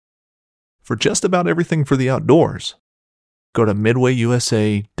for just about everything for the outdoors. Go to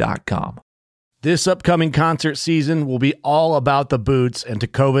MidwayUSA.com. This upcoming concert season will be all about the boots, and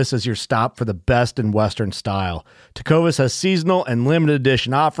Tecovas is your stop for the best in Western style. Tecovas has seasonal and limited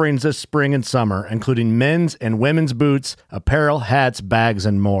edition offerings this spring and summer, including men's and women's boots, apparel, hats, bags,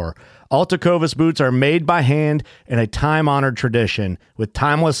 and more. All Tecovas boots are made by hand in a time-honored tradition with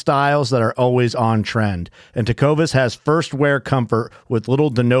timeless styles that are always on trend. And Tecovas has first wear comfort with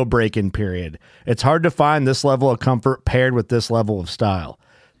little to no break-in period. It's hard to find this level of comfort paired with this level of style.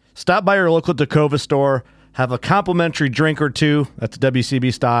 Stop by your local Tecovas store, have a complimentary drink or two, that's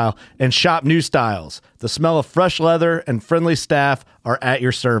WCB style, and shop new styles. The smell of fresh leather and friendly staff are at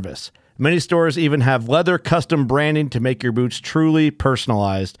your service. Many stores even have leather custom branding to make your boots truly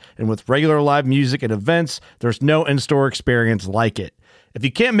personalized. And with regular live music and events, there's no in-store experience like it. If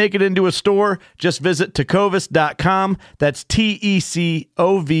you can't make it into a store, just visit Tecovas.com. That's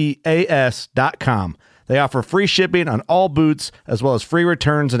TECOVAS.com. They offer free shipping on all boots, as well as free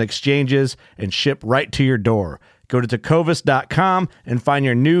returns and exchanges, and ship right to your door. Go to Tecovas.com and find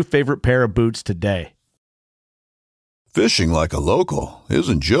your new favorite pair of boots today. Fishing like a local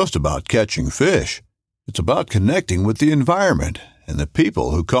isn't just about catching fish. It's about connecting with the environment and the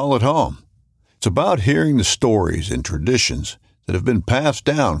people who call it home. It's about hearing the stories and traditions that have been passed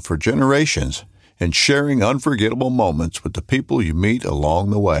down for generations and sharing unforgettable moments with the people you meet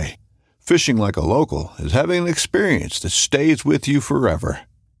along the way. Fishing like a local is having an experience that stays with you forever.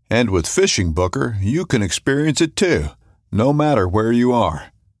 And with Fishing Booker, you can experience it too, no matter where you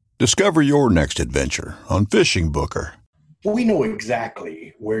are. Discover your next adventure on Fishing Booker. We know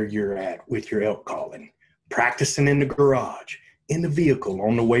exactly where you're at with your elk calling. Practicing in the garage, in the vehicle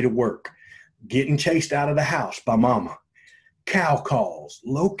on the way to work, getting chased out of the house by mama. Cow calls,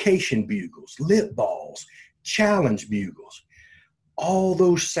 location bugles, lip balls, challenge bugles. All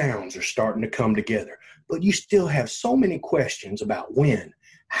those sounds are starting to come together, but you still have so many questions about when,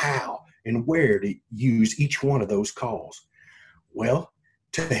 how, and where to use each one of those calls. Well,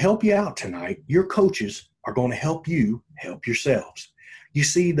 to help you out tonight, your coaches are going to help you help yourselves. You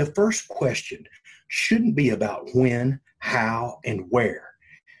see, the first question shouldn't be about when, how, and where.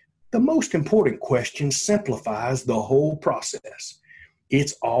 The most important question simplifies the whole process.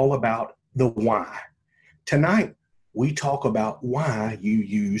 It's all about the why. Tonight, we talk about why you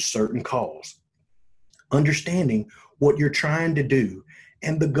use certain calls, understanding what you're trying to do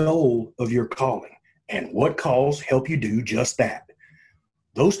and the goal of your calling, and what calls help you do just that.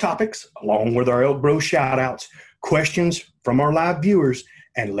 Those topics, along with our Elk Bros shout-outs, questions from our live viewers,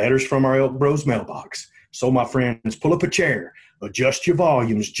 and letters from our Elk Bros mailbox. So, my friends, pull up a chair, adjust your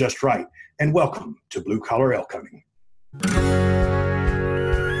volumes just right, and welcome to Blue Collar Elk Hunting.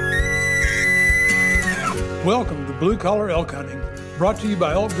 Welcome to Blue Collar Elk Hunting, brought to you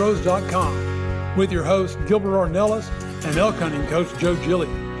by ElkBros.com, with your host Gilbert Ornelas and elk hunting coach Joe Gilly.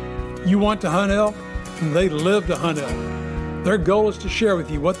 You want to hunt elk, and they live to hunt elk. Their goal is to share with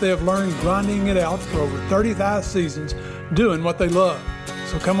you what they have learned grinding it out for over 35 seasons, doing what they love.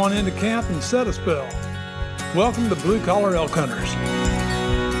 So come on into camp and set a spell. Welcome to Blue Collar Elk Hunters.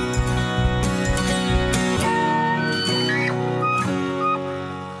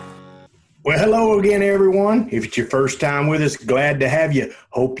 Well, hello again, everyone. If it's your first time with us, glad to have you.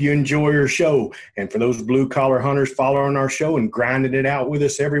 Hope you enjoy our show. And for those blue-collar hunters following our show and grinding it out with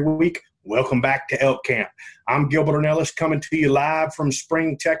us every week, welcome back to Elk Camp. I'm Gilbert Ornelas, coming to you live from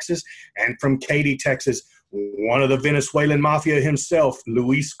Spring, Texas, and from Katy, Texas, one of the Venezuelan Mafia himself,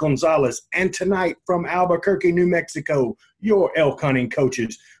 Luis Gonzalez. And tonight from Albuquerque, New Mexico, your elk hunting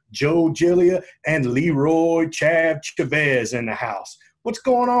coaches, Joe Gillia and Leroy Chav Chavez in the house. What's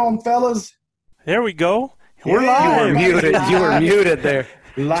going on, fellas? There we go. We're live. You were muted there.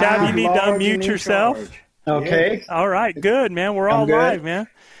 Chav, you need to unmute yourself. Okay. Yeah. All right, good, man. We're all live, man.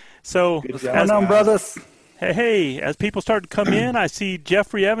 So, brothers. Hey, as people start to come in, I see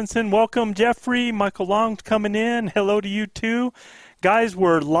Jeffrey Evanson. Welcome, Jeffrey. Michael Long's coming in. Hello to you, too. Guys,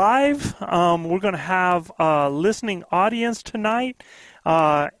 we're live. We're going to have a listening audience tonight.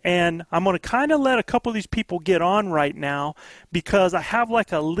 And I'm going to kind of let a couple of these people get on right now because I have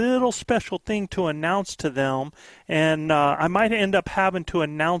like a little special thing to announce to them, and I might end up having to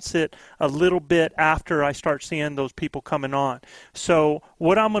announce it a little bit after I start seeing those people coming on. So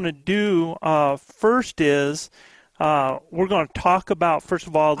what I'm going to do first is we're going to talk about, first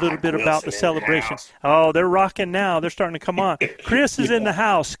of all, a little bit about the celebration. Oh, they're rocking now. They're starting to come on. Chris is in the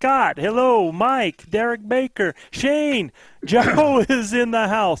house. Scott, hello. Mike, Derek Baker, Shane, Joe is in the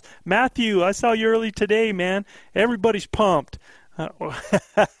house. Matthew, I saw you early today, man. Everybody's pumped.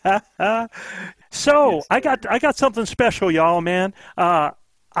 So I got something special, y'all, man.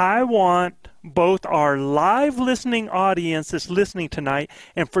 I want both our live listening audience that's listening tonight,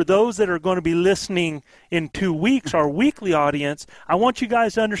 and for those that are going to be listening in 2 weeks, our weekly audience, I want you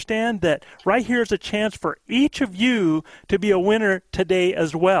guys to understand that right here is a chance for each of you to be a winner today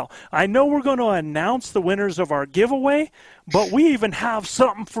as well. I know we're going to announce the winners of our giveaway, but we even have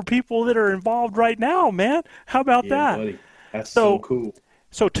something for people that are involved right now, man. How about that? Buddy. That's so cool.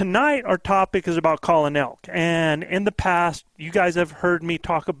 So tonight our topic is about calling elk, and in the past you guys have heard me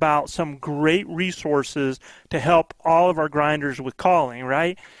talk about some great resources to help all of our grinders with calling,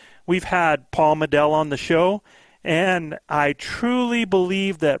 right? We've had Paul Medell on the show, and I truly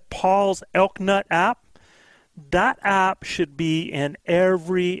believe that Paul's Elk Nut app, that app should be in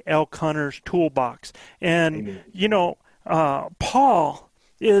every elk hunter's toolbox. And, Paul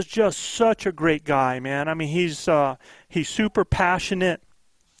is just such a great guy, man. I mean, he's super passionate.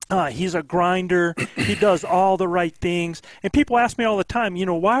 He's a grinder. He does all the right things. And people ask me all the time,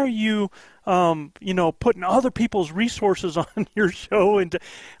 why are you, putting other people's resources on your show? And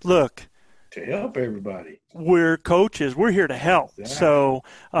look, to help everybody. We're coaches. We're here to help. Exactly. So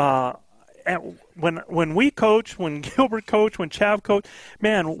when we coach, when Gilbert coach, when Chav coach,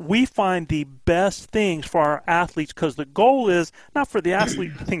 man, we find the best things for our athletes, because the goal is not for the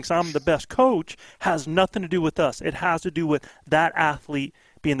athlete who thinks I'm the best coach. Has nothing to do with us. It has to do with that athlete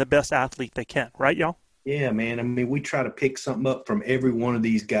being the best athlete they can. Right, y'all? Yeah, man. I mean, we try to pick something up from every one of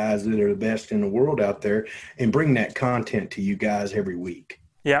these guys that are the best in the world out there and bring that content to you guys every week.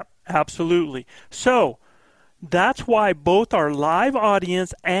 Yeah, absolutely. So that's why both our live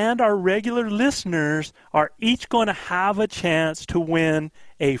audience and our regular listeners are each going to have a chance to win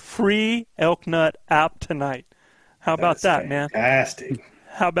a free Elk Nut app tonight. How about that, man? Fantastic.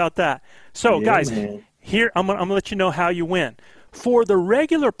 How about that? So, guys, man, here I'm gonna let you know how you win. For the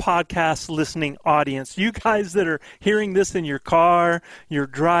regular podcast listening audience, you guys that are hearing this in your car, you're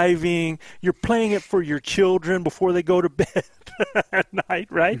driving, you're playing it for your children before they go to bed at night,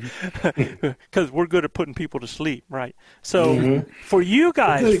 right? Because we're good at putting people to sleep, right? So for you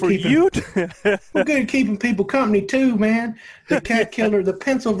guys, we're good at keeping people company too, man. The cat killer, the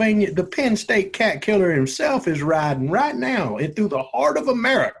Penn State cat killer himself is riding right now through the heart of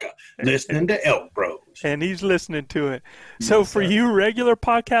America, listening to Elk Bros. And he's listening to it. So for you regular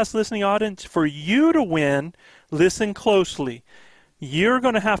podcast listening audience, for you to win, listen closely. You're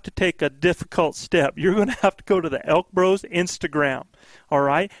going to have to take a difficult step. You're going to have to go to the Elk Bros Instagram. All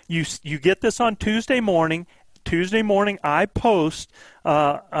right? You get this on Tuesday morning. Tuesday morning I post.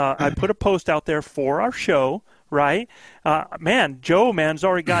 I put a post out there for our show. Right? Joe's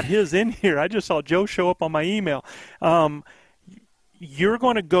already got his in here. I just saw Joe show up on my email. You're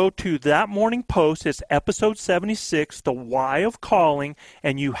going to go to that morning post. It's episode 76, The Why of Calling,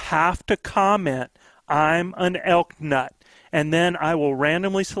 and you have to comment, I'm an elk nut. And then I will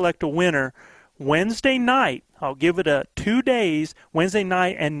randomly select a winner Wednesday night. I'll give it 2 days, Wednesday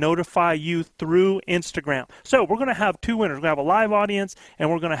night, and notify you through Instagram. So we're going to have 2 winners. We're going to have a live audience, and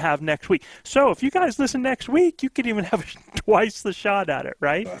we're going to have next week. So if you guys listen next week, you could even have twice the shot at it,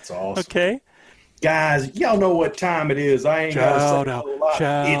 right? That's awesome. Okay. Guys, y'all know what time it is. I ain't got to say a whole lot.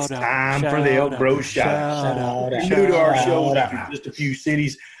 It's time for the Elk Bros shout-out. If you're new to our show, just a few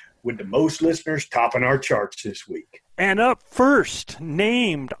cities with the most listeners topping our charts this week. And up first,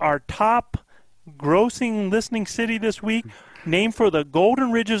 named our top grossing listening city this week, named for the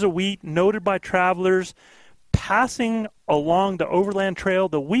golden ridges of wheat noted by travelers passing along the overland trail.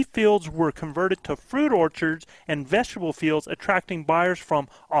 The wheat fields were converted to fruit orchards and vegetable fields, attracting buyers from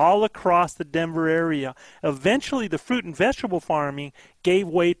all across the Denver area. Eventually, the fruit and vegetable farming gave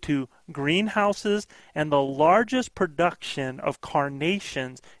way to greenhouses and the largest production of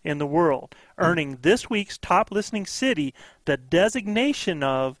carnations in the world, earning this week's top listening city the designation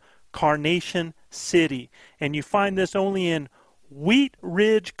of Carnation City. And you find this only in Wheat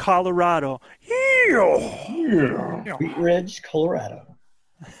Ridge, Colorado. Wheat Ridge, Colorado.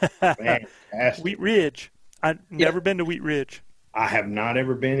 Fantastic. Wheat Ridge. I've never been to Wheat Ridge. I have not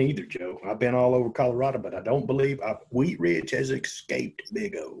ever been either, Joe. I've been all over Colorado, but I don't believe Wheat Ridge has escaped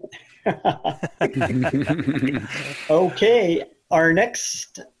Big O. Okay, our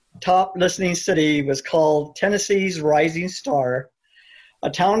next top listening city was called Tennessee's Rising Star, a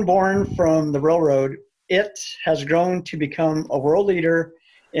town born from the railroad. It has grown to become a world leader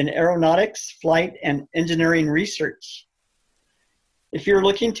in aeronautics, flight, and engineering research. If you're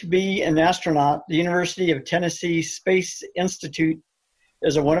looking to be an astronaut, the University of Tennessee Space Institute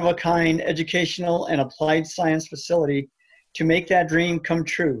is a one-of-a-kind educational and applied science facility to make that dream come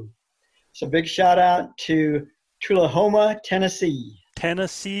true. So big shout out to Tullahoma, Tennessee.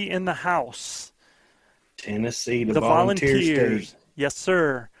 Tennessee in the house. Tennessee, the volunteer state. Yes,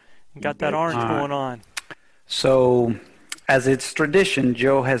 sir. Got that orange going on. So, as it's tradition,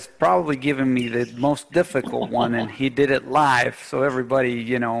 Joe has probably given me the most difficult one, and he did it live. So everybody,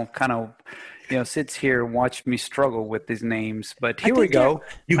 kind of, sits here and watched me struggle with these names. But here we go.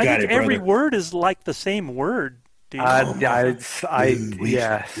 You got it, every brother. word is like the same word. Dude. This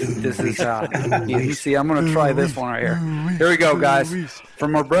is, you see, I'm going to try this one right here. Here we go, guys.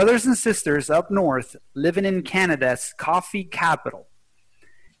 From our brothers and sisters up north, living in Canada's coffee capital,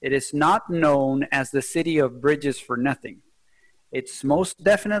 it is not known as the city of bridges for nothing. It most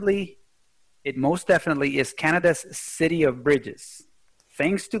definitely is Canada's city of bridges,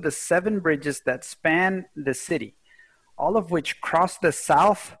 thanks to the 7 bridges that span the city, all of which cross the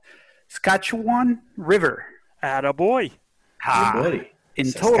South Saskatchewan River. Attaboy.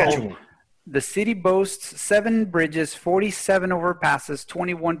 In total, the city boasts 7 bridges, 47 overpasses,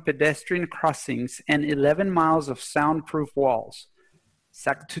 21 pedestrian crossings, and 11 miles of soundproof walls.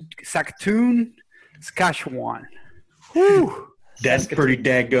 Saskatoon, Saskatchewan. Whew. That's pretty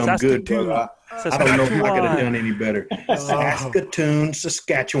daggum good, brother. I don't know if I could have done any better. Saskatoon,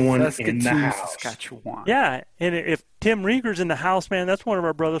 Saskatchewan in the house. Saskatchewan. Yeah, and if Tim Rieger's in the house, man, that's one of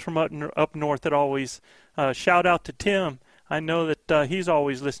our brothers from up north that always shout out to Tim. I know that he's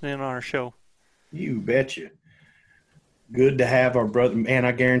always listening on our show. You betcha. Good to have our brother. Man,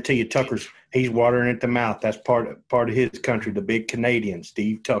 I guarantee you, he's watering at the mouth. That's part of his country, the big Canadian,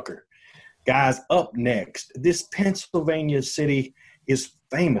 Steve Tucker. Guys, up next, this Pennsylvania city is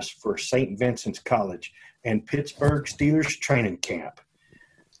famous for St. Vincent's College and Pittsburgh Steelers training camp.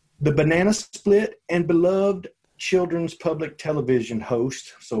 The Banana Split and beloved children's public television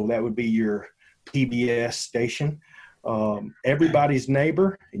host, so that would be your PBS station, everybody's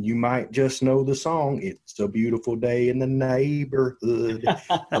neighbor, and you might just know the song, It's a Beautiful Day in the Neighborhood,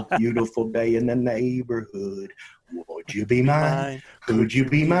 a beautiful day in the neighborhood. Would you be mine? Could you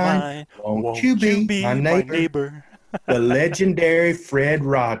be mine? Won't you be my neighbor? The legendary Fred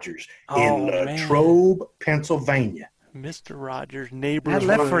Rogers in Latrobe, Pennsylvania. Mr. Rogers, neighbor. I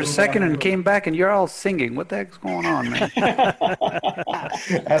left for a second and came back, and you're all singing. What the heck's going on, man?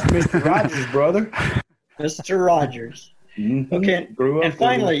 That's Mr. Rogers, brother. Mr. Rogers. Mm-hmm. Okay, and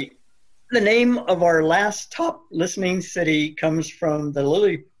finally, the name of our last top listening city comes from the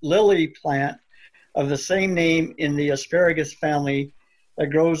lily plant of the same name in the asparagus family that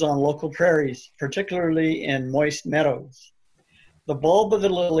grows on local prairies, particularly in moist meadows. The bulb of the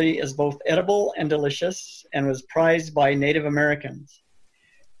lily is both edible and delicious and was prized by Native Americans.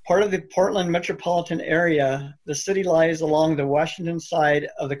 Part of the Portland metropolitan area, the city lies along the Washington side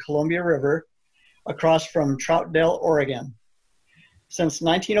of the Columbia River, across from Troutdale, Oregon. Since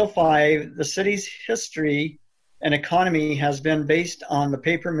 1905, the city's history and economy has been based on the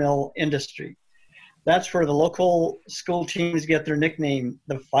paper mill industry. That's where the local school teams get their nickname,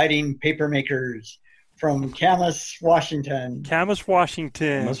 the Fighting Papermakers, from Camas, Washington. Camas,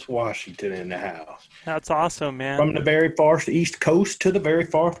 Washington. Camas, Washington in the house. That's awesome, man. From the very far east coast to the very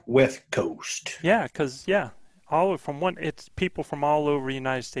far west coast. Yeah, because, it's people from all over the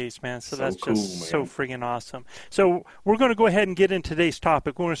United States, man. So that's cool, just man. so friggin' awesome. So we're going to go ahead and get into today's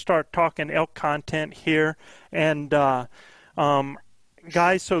topic. We're going to start talking elk content here. And,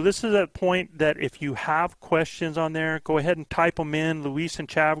 guys, so this is a point that if you have questions on there, go ahead and type them in. Luis and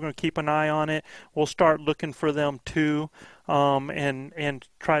Chad, we're going to keep an eye on it. We'll start looking for them too, and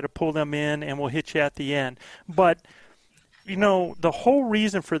try to pull them in, and we'll hit you at the end. But, the whole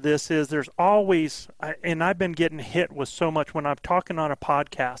reason for this is there's always, and I've been getting hit with so much when I'm talking on a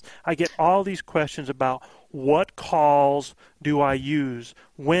podcast, I get all these questions about what calls do I use?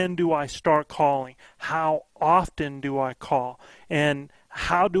 When do I start calling? How often do I call? And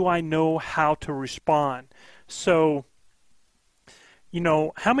how do I know how to respond? So,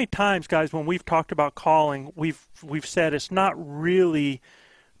 how many times, guys, when we've talked about calling, we've said it's not really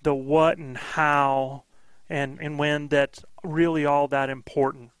the what and how and when that's really all that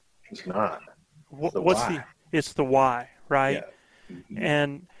important. It's not. It's the why, right? Yeah. Mm-hmm.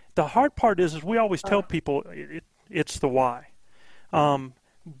 And the hard part is we always tell people it's the why.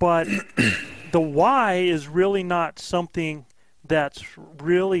 But the why is really not something that's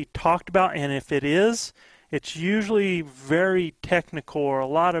really talked about, and if it is, it's usually very technical or a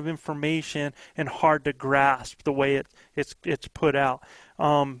lot of information and hard to grasp the way it's put out.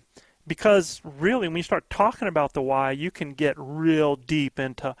 Because really, when you start talking about the why, you can get real deep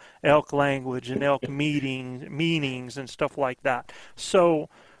into elk language and elk meanings and stuff like that. So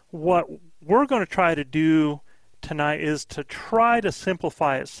what we're going to try to do tonight is to try to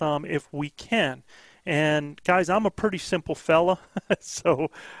simplify it some if we can. And guys, I'm a pretty simple fella, so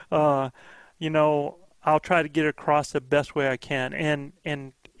I'll try to get it across the best way I can.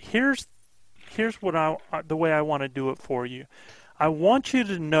 And here's what the way I want to do it for you. I want you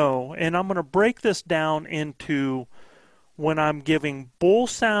to know, and I'm going to break this down into when I'm giving bull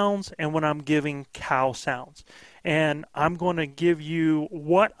sounds and when I'm giving cow sounds. And I'm going to give you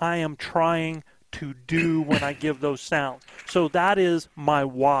what I am trying to do when I give those sounds. So that is my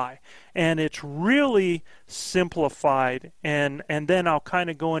why. And it's really simplified, and then I'll kind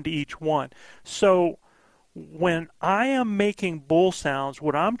of go into each one. So when I am making bull sounds,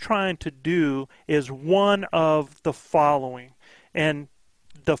 what I'm trying to do is one of the following. And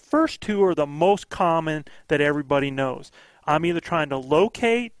the first two are the most common that everybody knows. I'm either trying to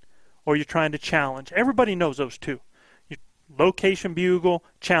locate or you're trying to challenge. Everybody knows those two. Location bugle,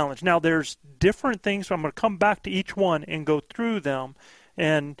 challenge. Now there's different things, so I'm going to come back to each one and go through them.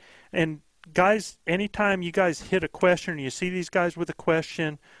 And guys, anytime you guys hit a question or you see these guys with a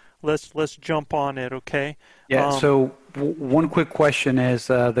question, let's jump on it, okay? Yeah, so one quick question is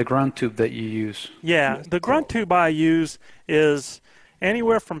the grunt tube that you use. Yeah, the grunt tube I use is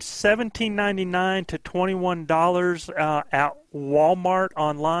anywhere from $17.99 to $21 at Walmart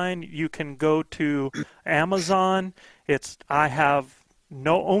online. You can go to Amazon. I have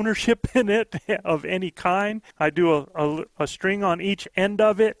no ownership in it of any kind. I do a string on each end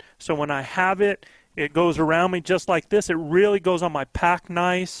of it, so when I have it, it goes around me just like this. It really goes on my pack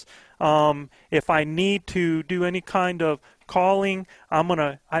nice. If I need to do any kind of calling,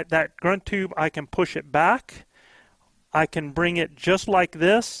 that grunt tube, I can push it back. I can bring it just like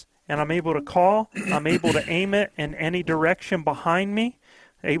this, and I'm able to call. I'm able to aim it in any direction behind me,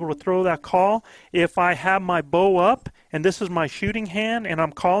 able to throw that call. If I have my bow up, and this is my shooting hand, and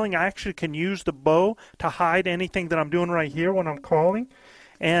I'm calling, I actually can use the bow to hide anything that I'm doing right here when I'm calling.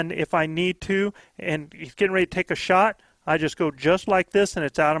 And if I need to, and he's getting ready to take a shot, I just go just like this, and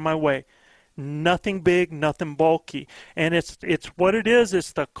it's out of my way. Nothing big, nothing bulky. And it's what it is.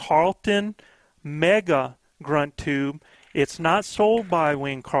 It's the Carlton Mega grunt tube. It's not sold by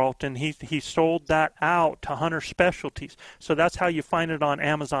Wayne Carlton. He sold that out to Hunter Specialties. So that's how you find it on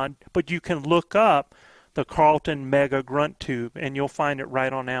Amazon. But you can look up the Carlton Mega grunt tube, and you'll find it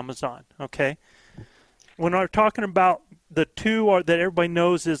right on Amazon. Okay. When we're talking about the two that everybody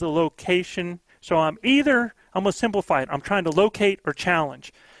knows is a location. So I'm going to simplify it. I'm trying to locate or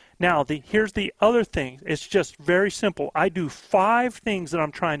challenge. Now, here's the other thing. It's just very simple. I do 5 things that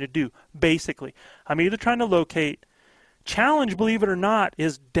I'm trying to do, basically. I'm either trying to locate. Challenge, believe it or not,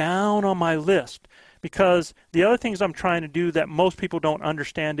 is down on my list, because the other things I'm trying to do that most people don't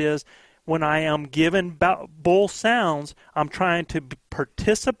understand is when I am given bull sounds, I'm trying to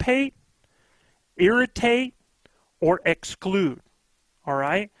participate, irritate, or exclude. All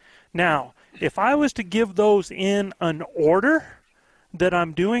right? Now, if I was to give those in an order that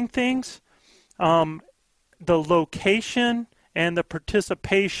I'm doing things, the location and the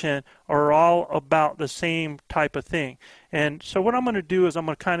participation are all about the same type of thing. And so what I'm going to do is I'm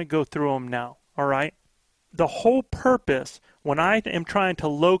going to kind of go through them now, all right? The whole purpose when I am trying to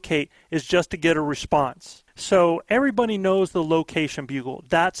locate is just to get a response. So everybody knows the location bugle.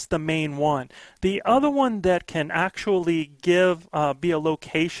 That's the main one. The other one that can actually be a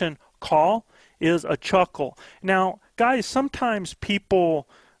location call is a chuckle. Now, guys, some people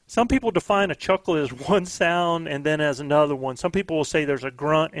define a chuckle as one sound and then as another one. Some people will say there's a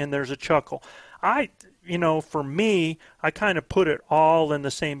grunt and there's a chuckle. For me, I kind of put it all in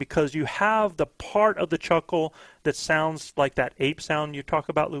the same, because you have the part of the chuckle that sounds like that ape sound you talk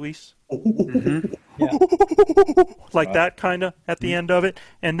about, Luis. Mm-hmm. Yeah. Like that kind of at the end of it.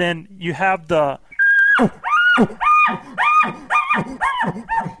 And then you have the...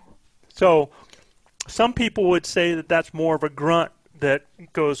 So some people would say that that's more of a grunt that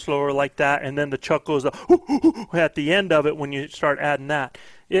goes slower like that, and then the chuckle is at the end of it when you start adding that.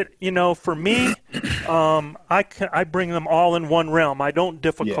 For me, I bring them all in one realm. I don't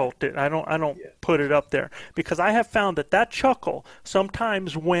difficult it. I don't put it up there, because I have found that chuckle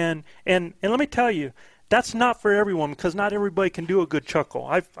sometimes and let me tell you, that's not for everyone, because not everybody can do a good chuckle.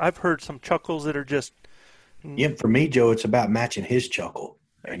 I've heard some chuckles that are just... Yeah, for me, Joe, it's about matching his chuckle.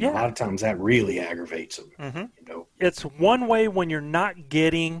 And a lot of times that really aggravates them. Mm-hmm. It's one way when you're not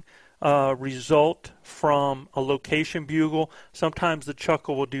getting a result from a location bugle. Sometimes the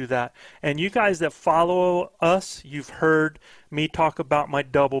chuckle will do that. And you guys that follow us, you've heard me talk about my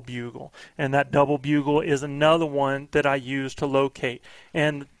double bugle. And that double bugle is another one that I use to locate.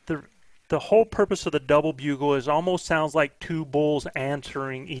 And the whole purpose of the double bugle is almost sounds like two bulls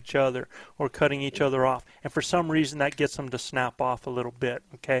answering each other or cutting each other off. And for some reason, that gets them to snap off a little bit,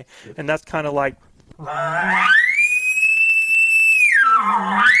 okay? And that's kind of like...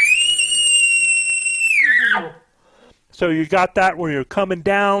 So you got that where you're coming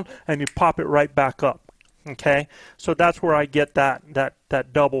down and you pop it right back up. Okay, so that's where I get that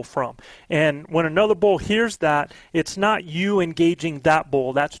double from. And when another bull hears that, it's not you engaging that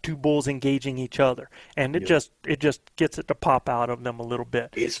bull. That's two bulls engaging each other, and it just gets it to pop out of them a little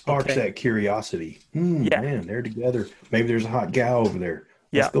bit. It sparks that curiosity. Man, they're together. Maybe there's a hot gal over there.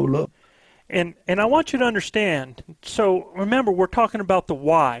 Let's go look. And I want you to understand. So remember, we're talking about the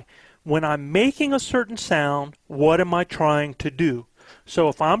why. When I'm making a certain sound, what am I trying to do? So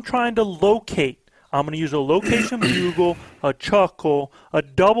if I'm trying to locate, I'm going to use a location bugle, a chuckle, a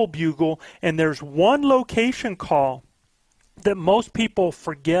double bugle, and there's one location call that most people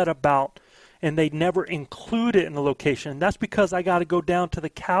forget about, and they never include it in the location. And that's because I got to go down to the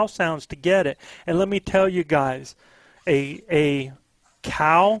cow sounds to get it. And let me tell you guys, a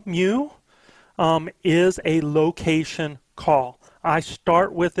cow mew is a location call. I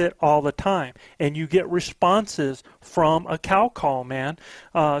start with it all the time, and you get responses from a cow call, man.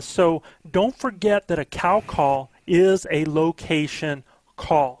 So don't forget that a cow call is a location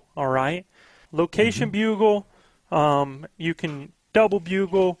call, all right? Location bugle, you can double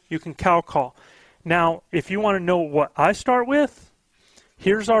bugle, you can cow call. Now, if you want to know what I start with,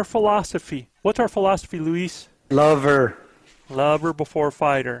 here's our philosophy. What's our philosophy, Luis? Lover before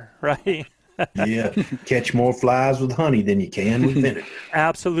fighter, right? Yeah, catch more flies with honey than you can with vinegar.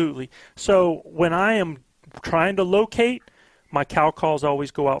 Absolutely. So when I am trying to locate, my cow calls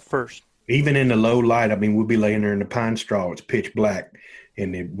always go out first. Even in the low light, I mean, we'll be laying there in the pine straw. It's pitch black,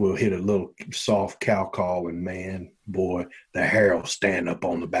 and then we'll hit a little soft cow call, and man, boy, the hair will stand up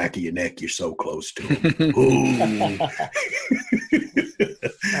on the back of your neck. You're so close to them.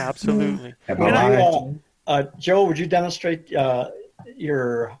 Absolutely. Joe, would you demonstrate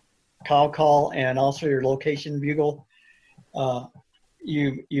your cow call and also your location bugle?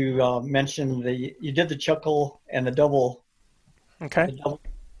 You mentioned you did the chuckle and the double. Okay. The double.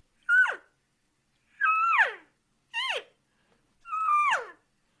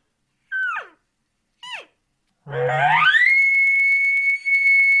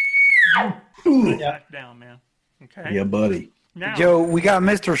 Down, man. Okay. Yeah, buddy. Now, Joe, we got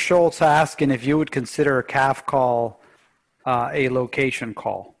Mr. Schultz asking if you would consider a calf call a location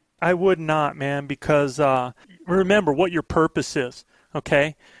call. I would not, man, because remember what your purpose is,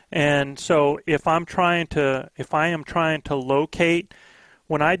 okay? And so if I am trying to locate,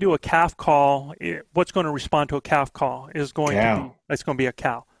 when I do a calf call, what's going to respond to a calf call is going to be a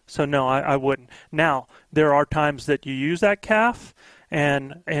cow. So no, I wouldn't. Now, there are times that you use that calf,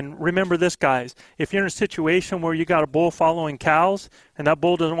 and remember this, guys. If you're in a situation where you got a bull following cows, and that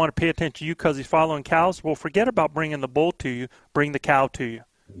bull doesn't want to pay attention to you because he's following cows, well, forget about bringing the bull to you. Bring the cow to you.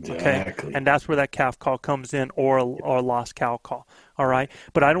 Okay, Exactly. and that's where that calf call comes in, or a lost cow call. All right,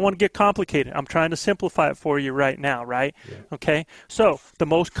 but I don't want to get complicated. I'm trying to simplify it for you right now. Right? Yeah. Okay. So the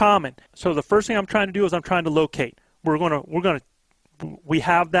most common. So the first thing I'm trying to do is I'm trying to locate. We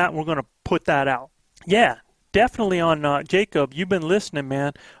have that. And we're gonna put that out. Yeah, definitely on Jacob. You've been listening,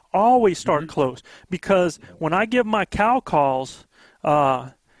 man. Always start close, because when I give my cow calls,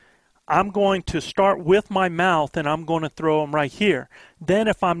 I'm going to start with my mouth, and I'm going to throw them right here. Then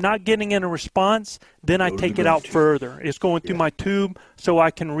if I'm not getting in a response, then I take it out further. It's going through my tube so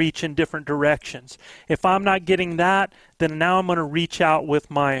I can reach in different directions. If I'm not getting that, then now I'm going to reach out with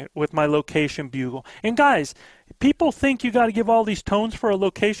my location bugle. And guys, people think you got to give all these tones for a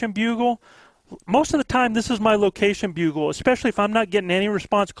location bugle. Most of the time, this is my location bugle, especially if I'm not getting any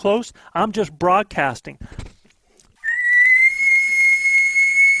response close. I'm just broadcasting.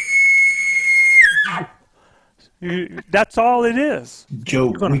 That's all it is. Joe,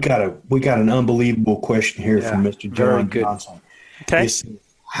 we got an unbelievable question here from Mr. John Johnson. Okay.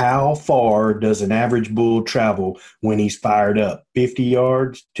 How far does an average bull travel when he's fired up? 50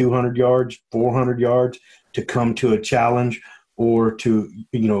 yards, 200 yards, 400 yards to come to a challenge or to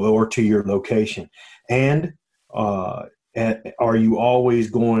your location? And are you always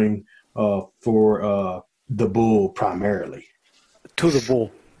going for the bull primarily? To the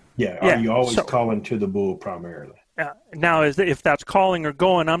bull. Yeah, are you always calling to the bull primarily? Now, if that's calling or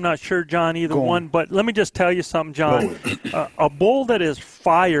going, I'm not sure, John, either one. But let me just tell you something, John. A bull that is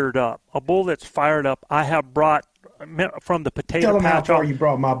fired up, I have brought from the potato patch. Tell them how far you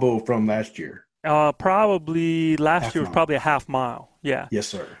brought my bull from last year. Probably last year was probably a half mile. Yeah. Yes,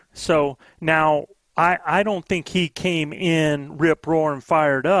 sir. So now I don't think he came in rip roaring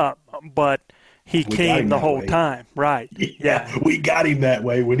fired up, but he came the whole time, right? Yeah, we got him that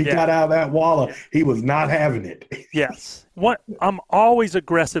way. When he got out of that walla, he was not having it. Yes. I'm always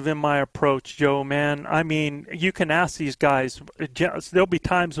aggressive in my approach, Joe, man. I mean, you can ask these guys. There'll be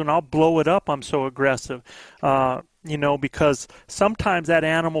times when I'll blow it up. I'm so aggressive. because sometimes that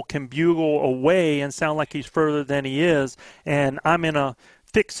animal can bugle away and sound like he's further than he is, and I'm in a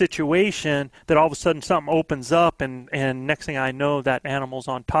fixed situation that all of a sudden something opens up, and next thing I know, that animal's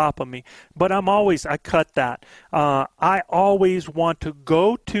on top of me. But I cut that. I always want to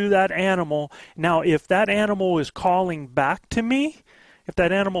go to that animal. Now, if that animal is calling back to me, if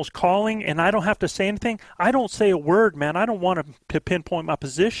that animal's calling and I don't have to say anything, I don't say a word, man. I don't want to pinpoint my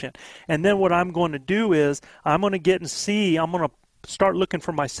position. And then what I'm going to do is I'm going to get and see, I'm going to start looking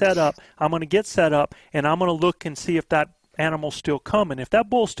for my setup. I'm going to get set up, and I'm going to look and see if that animal's still coming. If that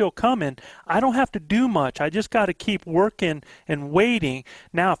bull's still coming, I don't have to do much. I just got to keep working and waiting.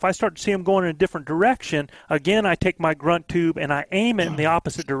 Now, if I start to see him going in a different direction, again, I take my grunt tube and I aim it in the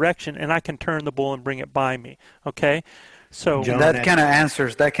opposite direction, and I can turn the bull and bring it by me. Okay? So John, that kind of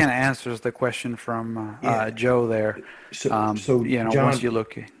answers the question from Joe there. So John, once you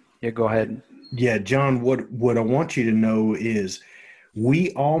look, go ahead. Yeah, John, what I want you to know is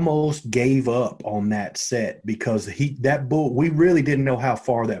we almost gave up on that set because that bull, we really didn't know how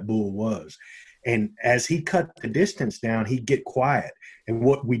far that bull was. And as he cut the distance down, he'd get quiet. And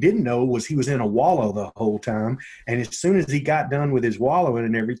what we didn't know was he was in a wallow the whole time. And as soon as he got done with his wallowing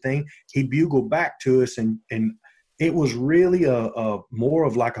and everything, he bugled back to us. And it was really a more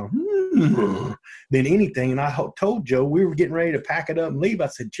of like a than anything. And I told Joe, we were getting ready to pack it up and leave. I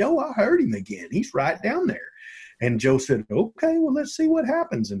said, Joe, I heard him again. He's right down there. And Joe said, okay, well, let's see what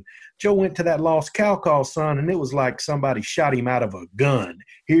happens. And Joe went to that lost cow call, son, and it was like somebody shot him out of a gun.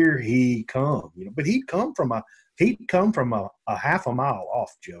 Here he come, but he'd come from a half a mile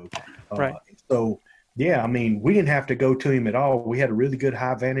off, Joe. Right. So, yeah, I mean, we didn't have to go to him at all. We had a really good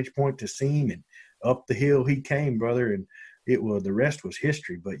high vantage point to see him, and up the hill he came, brother, and the rest was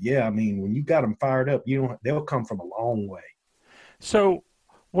history. But, yeah, I mean, when you got them fired up, they'll come from a long way. So,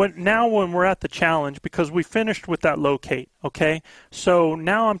 when we're at the challenge, because we finished with that locate, okay? So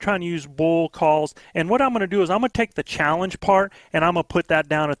now I'm trying to use bull calls, and what I'm going to do is I'm going to take the challenge part, and I'm going to put that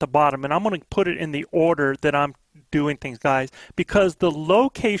down at the bottom, and I'm going to put it in the order that I'm doing things, guys, because the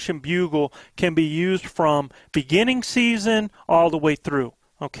location bugle can be used from beginning season all the way through.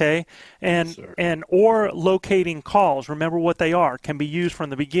 Okay, or locating calls. Remember what they are. Can be used from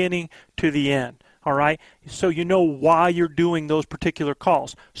the beginning to the end. All right, so you know why you're doing those particular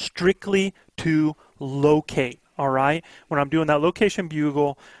calls. Strictly to locate. All right, when I'm doing that location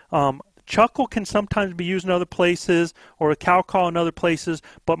bugle, chuckle can sometimes be used in other places, or a cow call in other places.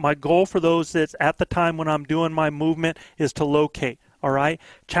 But my goal for those that's at the time when I'm doing my movement is to locate. All right,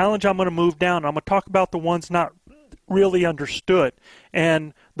 challenge. I'm going to move down. I'm going to talk about the ones not really understood,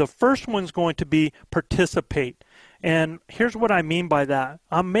 and the first one's going to be participate. And here's what I mean by that.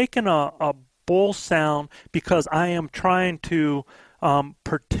 I'm making a bull sound because I am trying to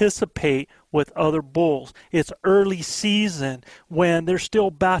participate with other bulls. It's early season when they're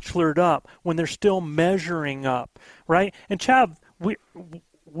still bachelored up, when they're still measuring up, right? And Chav,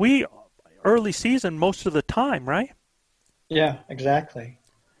 we early season most of the time, right? Yeah, exactly.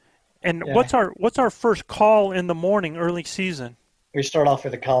 And what's our first call in the morning, early season? We start off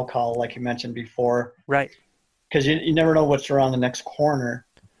with a cow call, like you mentioned before. Right. Because you never know what's around the next corner.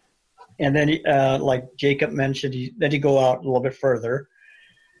 And then, like Jacob mentioned, then you go out a little bit further.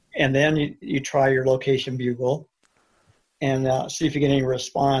 And then you try your location bugle and see if you get any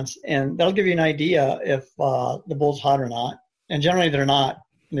response. And that'll give you an idea if the bull's hot or not. And generally they're not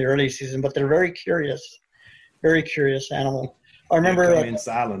in the early season, but they're very curious animal. I remember come in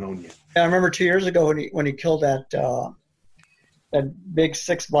silent on you. I remember 2 years ago when he killed that big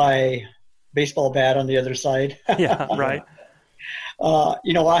 6x baseball bat on the other side. Yeah, right.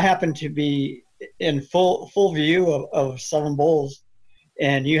 I happened to be in full view of 7 bulls,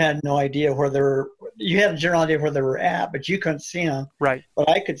 and you had no idea where they were. You had a general idea where they were at, but you couldn't see them. Right. But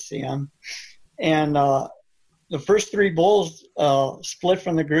I could see them, and the first 3 bulls split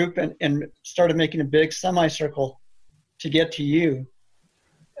from the group and started making a big semicircle to get to you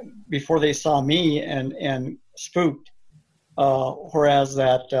before they saw me and spooked. Whereas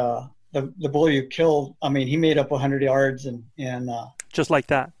that the bull you killed, I mean, he made up 100 yards and just like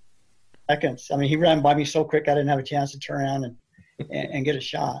that. Seconds. I mean, he ran by me so quick I didn't have a chance to turn around and get a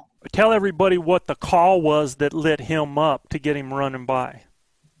shot. Tell everybody what the call was that lit him up to get him running by.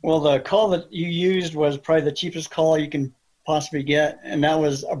 Well, the call that you used was probably the cheapest call you can possibly get, and that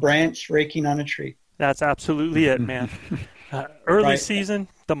was a branch raking on a tree. That's absolutely it, man. Early Right. season,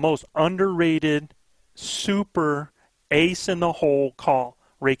 the most underrated, super ace in the hole call,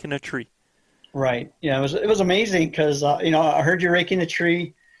 raking a tree. Right. Yeah, it was amazing because I heard you raking a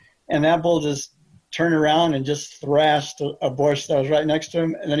tree, and that bull just turned around and just thrashed a bush that was right next to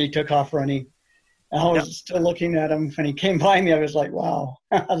him, and then he took off running. I was still looking at him. When he came by me, I was like, wow,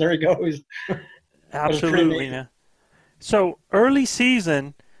 there he goes. Absolutely, man. So early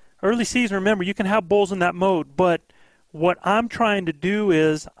season, remember, you can have bulls in that mode, but what I'm trying to do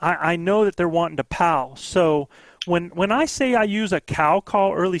is I know that they're wanting to pow. So when I say I use a cow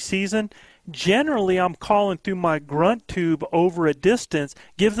call early season, generally I'm calling through my grunt tube over a distance,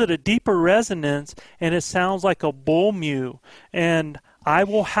 gives it a deeper resonance, and it sounds like a bull mew. And I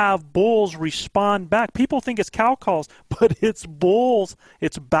will have bulls respond back. People think it's cow calls, but it's bulls.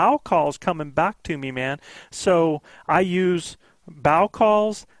 It's bow calls coming back to me, man. So I use bow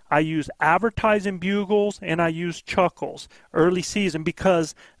calls, I use advertising bugles, and I use chuckles early season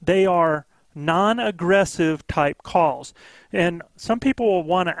because they are non-aggressive type calls. And some people will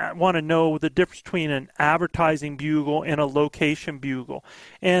want to know the difference between an advertising bugle and a location bugle.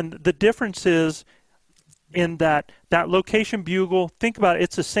 And the difference is in that location bugle, think about it,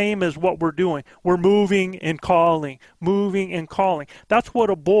 it's the same as what we're doing. We're moving and calling, moving and calling. That's what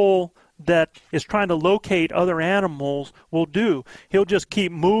a bull that is trying to locate other animals will do. He'll just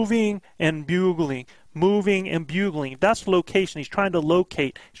keep moving and bugling, moving and bugling. That's location. He's trying to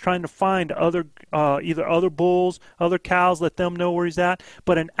locate. He's trying to find other either other bulls, other cows, let them know where he's at.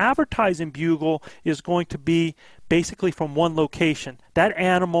 But an advertising bugle is going to be basically from one location. That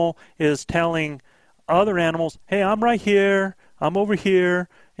animal is telling other animals, hey, I'm right here, I'm over here,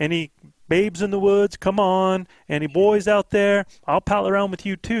 any babes in the woods, come on, any boys out there, I'll pal around with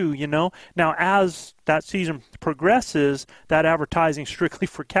you too, you know. Now, as that season progresses, that advertising strictly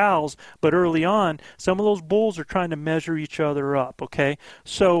for cows, but early on, some of those bulls are trying to measure each other up, okay?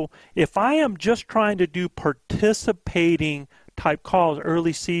 So if I am just trying to do participating type calls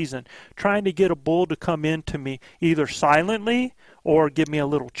early season, trying to get a bull to come into me either silently or give me a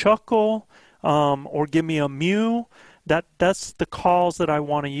little chuckle, or give me a mew, that's the calls that I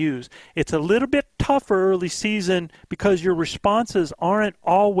want to use. It's a little bit tougher early season because your responses aren't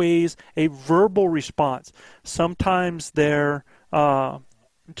always a verbal response. Sometimes they're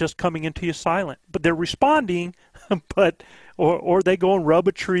just coming into you silent, but they're responding, but or they go and rub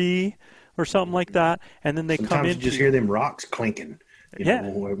a tree or something like that, and then they Sometimes come in. You just hear them rocks clinking. You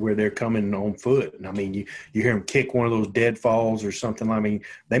know, where they're coming on foot. And I mean, you hear them kick one of those deadfalls or something. I mean,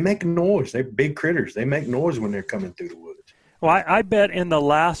 they make noise. They're big critters. They make noise when they're coming through the woods. Well, I bet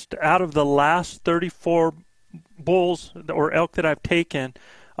out of the last 34 bulls or elk that I've taken,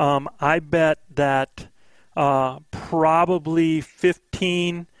 I bet that probably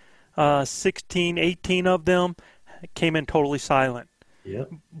 15, 16, 18 of them came in totally silent. Yeah.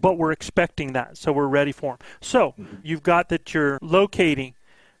 But we're expecting that, so we're ready for them. So you've got that you're locating,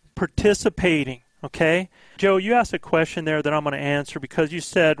 participating, okay? Joe, you asked a question there that I'm going to answer because you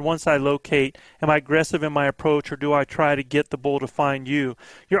said once I locate, am I aggressive in my approach or do I try to get the bull to find you?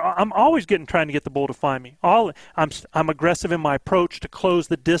 I'm always trying to get the bull to find me. I'm aggressive in my approach to close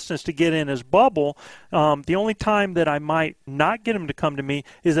the distance to get in his bubble. The only time that I might not get him to come to me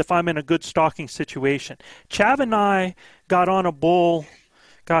is if I'm in a good stalking situation. Chav and I got on a bull.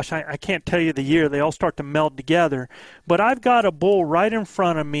 Gosh, I can't tell you the year. They all start to meld together. But I've got a bull right in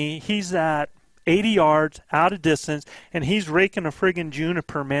front of me. He's at 80 yards out of distance, and he's raking a friggin'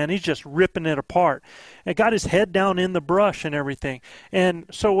 juniper, man. He's just ripping it apart. And got his head down in the brush and everything. And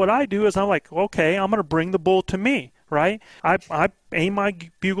so what I do is I'm like, okay, I'm going to bring the bull to me, right? I aim my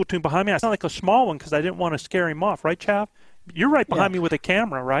bugle tune behind me. I sound like a small one because I didn't want to scare him off, right, Chav? You're right behind me with a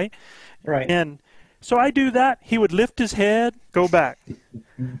camera, right? Right. And so I do that. He would lift his head, go back.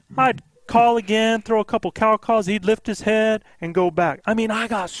 I'd call again, throw a couple cow calls. He'd lift his head and go back. I mean, I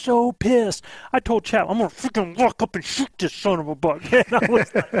got so pissed. I told Chap, I'm going to freaking walk up and shoot this son of a buck.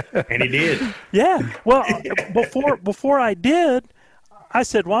 And he did. Yeah. Well, before I did, I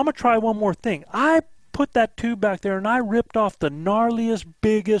said, well, I'm going to try one more thing. I put that tube back there, and I ripped off the gnarliest,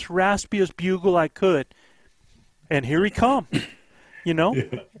 biggest, raspiest bugle I could. And here he come. You know?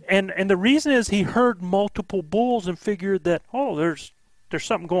 Yeah. And the reason is he heard multiple bulls and figured that, oh, there's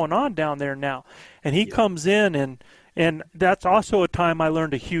something going on down there now. And he comes in, and that's also a time I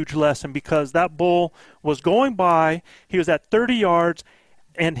learned a huge lesson because that bull was going by. He was at 30 yards,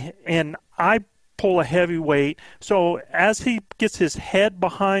 and I pull a heavy weight. So as he gets his head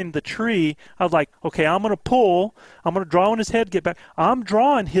behind the tree, I was like, okay, I'm going to pull. I'm going to draw on his head, get back. I'm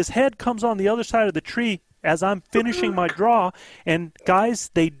drawing. His head comes on the other side of the tree as I'm finishing my draw. And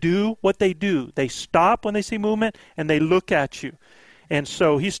guys, they do what they do. They stop when they see movement, and they look at you. And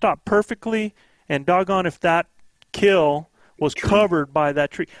so he stopped perfectly, and doggone if that kill was covered by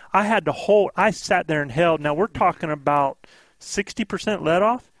that tree. I sat there and held. Now we're talking about 60% let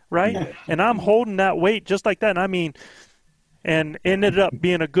off, right? And I'm holding that weight just like that. And I mean, and ended up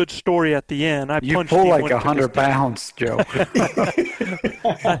being a good story at the end. You pull like 100 pounds, Joe.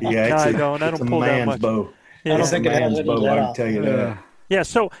 Yeah, I don't pull that much. Bow. I don't think it has any bow, let I off. can tell you that. Yeah,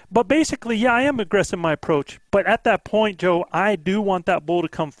 but basically, yeah, I am aggressive in my approach. But at that point, Joe, I do want that bull to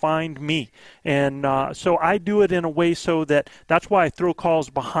come find me. And so I do it in a way so that's why I throw calls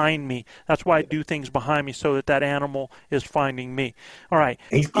behind me. That's why I do things behind me so that animal is finding me. All right.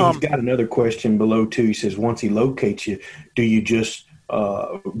 He's got another question below, too. He says, once he locates you, do you just,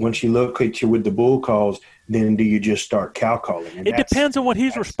 once he locates you with the bull calls, then do you just start cow calling? And it depends on what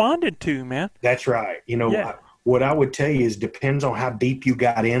he's responded to, man. That's right. What I would tell you is depends on how deep you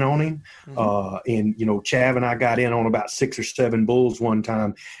got in on him. And, Chav and I got in on about 6 or 7 bulls one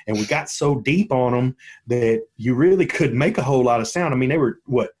time, and we got so deep on them that you really couldn't make a whole lot of sound. I mean, they were,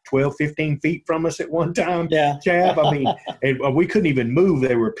 12, 15 feet from us at one time, yeah. Chav? I mean, and we couldn't even move.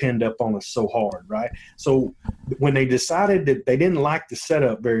 They were pinned up on us so hard, right? So when they decided that they didn't like the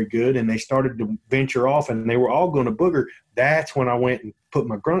setup very good and they started to venture off and they were all going to booger, that's when I went and put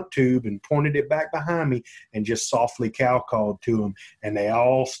my grunt tube and pointed it back behind me and just softly cow called to them, and they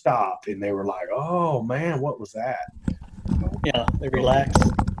all stopped and they were like, "Oh man, what was that?" Yeah, they relaxed.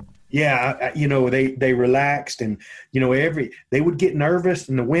 Yeah, they relaxed, and they would get nervous,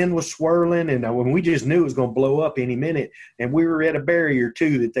 and the wind was swirling, and when we just knew it was going to blow up any minute, and we were at a barrier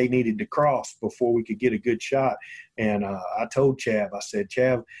too that they needed to cross before we could get a good shot. And I told Chav, I said,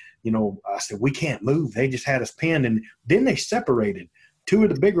 Chav, we can't move. They just had us pinned, and then they separated. 2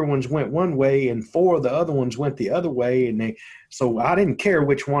 of the bigger ones went one way, and 4 of the other ones went the other way. And so I didn't care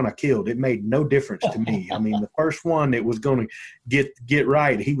which one I killed. It made no difference to me. I mean, the first one that was going to get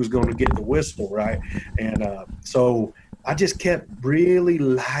right, he was going to get the whistle right. And so I just kept really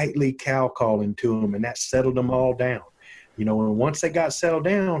lightly cow calling to them, and that settled them all down. And once they got settled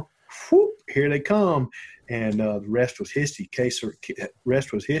down, whoop, here they come. And the rest was history.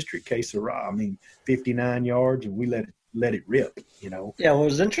 Rest was history. Que sera. I mean, 59 yards, and we let it rip. Yeah, what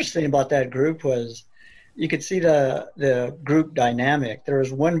was interesting about that group was you could see the group dynamic. There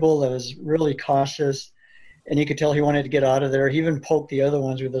was one bull that was really cautious, and you could tell he wanted to get out of there. He even poked the other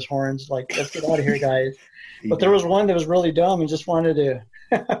ones with his horns, like, "Let's get out of here, guys." But there was one that was really dumb and just wanted to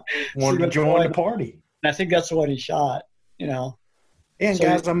join the party. And I think that's what he shot. And so,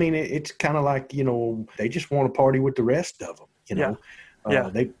 guys, I mean, it's kind of like, they just want to party with the rest of them,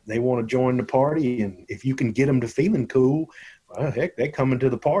 They want to join the party, and if you can get them to feeling cool, well, heck, they come into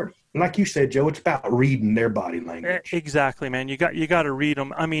the party. And like you said, Joe, it's about reading their body language. Exactly, man. You got to read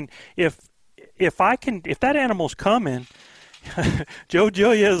them. I mean, if that animal's coming, Joe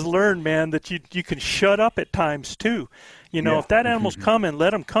Julia has learned, man, that you can shut up at times too. If that animal's coming,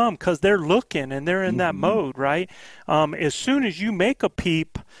 let them come, because they're looking and they're in that mode, right? As soon as you make a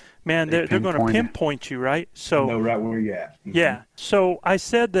peep, man, they're going to pinpoint you, right? So know right where you're at. Yeah. So I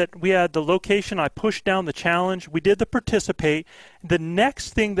said that we had the location. I pushed down the challenge. We did the participate. The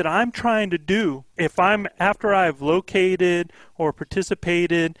next thing that I'm trying to do, after I've located or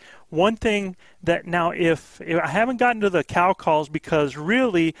participated, one thing that now if I haven't gotten to the cow calls, because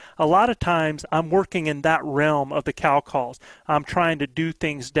really a lot of times I'm working in that realm of the cow calls. I'm trying to do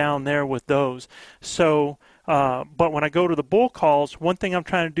things down there with those. So, but when I go to the bull calls, one thing I'm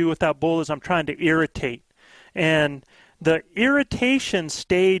trying to do with that bull is I'm trying to irritate. And the irritation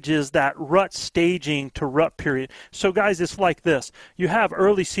stage is that rut staging to rut period. So guys, it's like this. You have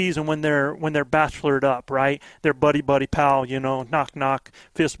early season when they're bachelored up, right? They're buddy pal, knock knock,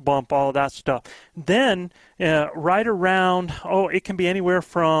 fist bump, all of that stuff. Then right around, it can be anywhere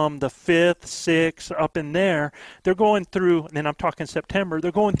from the 5th, 6th, up in there. They're going through, and then I'm talking September,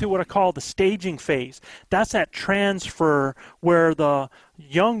 they're going through what I call the staging phase. That's that transfer where the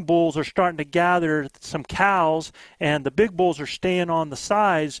young bulls are starting to gather some cows, and the big bulls are staying on the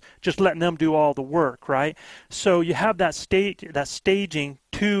sides, just letting them do all the work, right? So you have that staging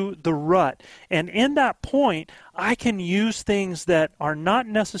to the rut. And in that point, I can use things that are not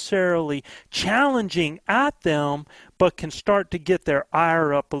necessarily challenging at them, but can start to get their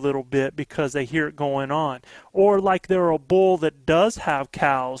ire up a little bit because they hear it going on. Or like they're a bull that does have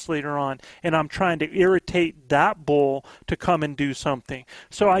cows later on, and I'm trying to irritate that bull to come and do something.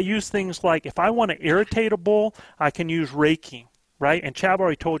 So I use things like, if I want to irritate a bull, I can use raking. Right? And Chab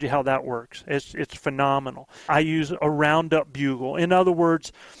already told you how that works. It's phenomenal. I use a roundup bugle. In other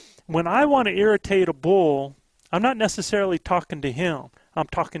words, when I want to irritate a bull, I'm not necessarily talking to him. I'm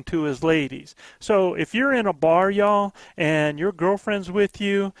talking to his ladies. So if you're in a bar, y'all, and your girlfriend's with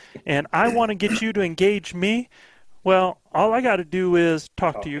you, and I want to get you to engage me, Well, all I got to do is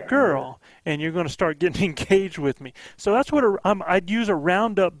talk to your girl, and you're going to start getting engaged with me. So that's what I'd use a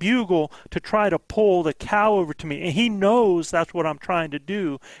roundup bugle to try to pull the cow over to me, and he knows that's what I'm trying to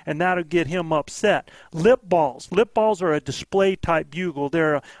do, and that'll get him upset. Lip balls are a display type bugle.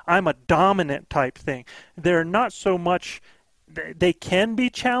 I'm a dominant type thing. They're not so much. They can be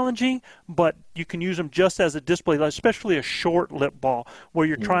challenging, but you can use them just as a display, especially a short lip ball where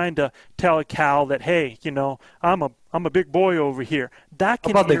you're trying to tell a cow that, hey, I'm a big boy over here. That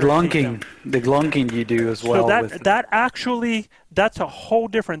can. How about the glunking? The glunking you do as well. So that's a whole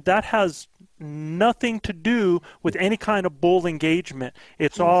different. That has nothing to do with any kind of bull engagement.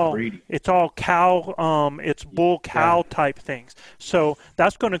 It's all cow. It's bull cow type things. So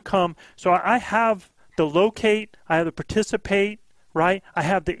that's going to come. So I have the locate, I have the participate, right? I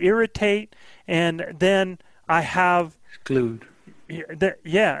have the irritate, and then I have exclude.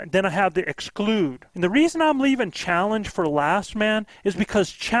 Then I have the exclude. And the reason I'm leaving challenge for last, man, is because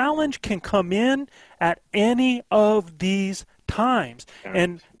challenge can come in at any of these times.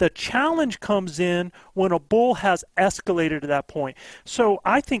 And the challenge comes in when a bull has escalated to that point. So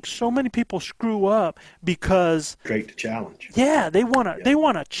I think so many people screw up because straight to challenge. Yeah, they want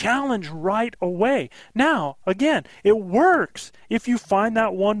to challenge right away. Now, again, it works if you find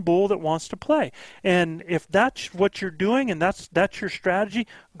that one bull that wants to play. And if that's what you're doing and that's your strategy,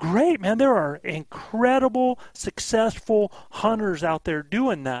 great, man. There are incredible successful hunters out there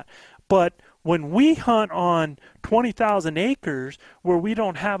doing that. But when we hunt on 20,000 acres where we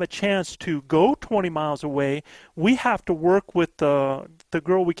don't have a chance to go 20 miles away, we have to work with the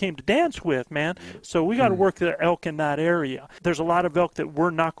girl we came to dance with, man. So we got to work the elk in that area. There's a lot of elk that we're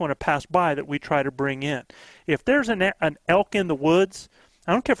not going to pass by that we try to bring in. If there's an elk in the woods,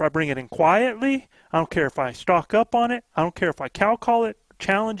 I don't care if I bring it in quietly. I don't care if I stalk up on it. I don't care if I cow call it,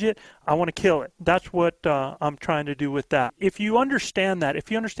 challenge it. I want to kill it. That's what I'm trying to do with that. If you understand that,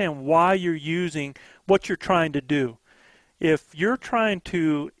 if you understand why you're using what you're trying to do, if you're trying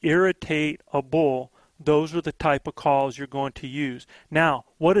to irritate a bull, those are the type of calls you're going to use. Now,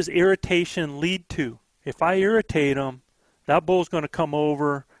 what does irritation lead to? If I irritate him, that bull's going to come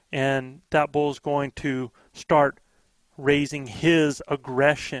over and that bull's going to start raising his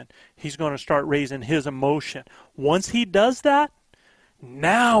aggression. He's going to start raising his emotion. Once he does that,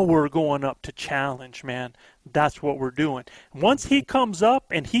 now we're going up to challenge, man. That's what we're doing. Once he comes up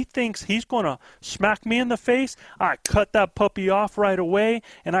and he thinks he's going to smack me in the face, I cut that puppy off right away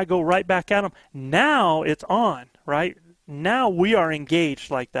and I go right back at him. Now it's on, right? Now we are engaged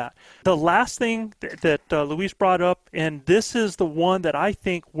like that. The last thing that Luis brought up, and this is the one that I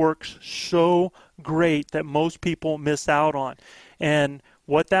think works so great that most people miss out on. And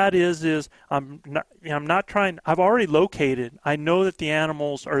what that is I'm not trying. I've already located. I know that the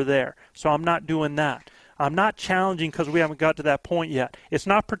animals are there, so I'm not doing that. I'm not challenging because we haven't got to that point yet. It's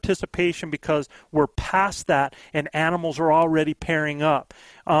not participation because we're past that and animals are already pairing up.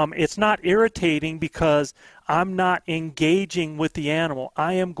 It's not irritating because I'm not engaging with the animal.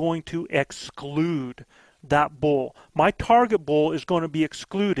 I am going to exclude that bull. My target bull is going to be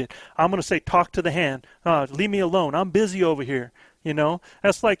excluded. I'm going to say, talk to the hand. Leave me alone. I'm busy over here. You know,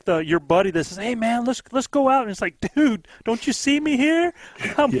 that's like your buddy that says, "Hey man, let's go out." And it's like, dude, don't you see me here?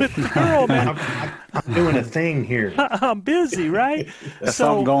 I'm with the girl, man. I'm doing a thing here. I'm busy, right? There's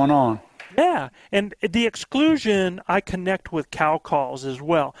something going on. Yeah, and the exclusion, I connect with cow calls as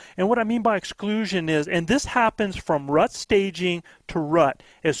well. And what I mean by exclusion is, and this happens from rut staging to rut.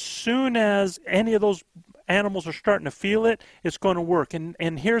 As soon as any of those animals are starting to feel it, it's going to work.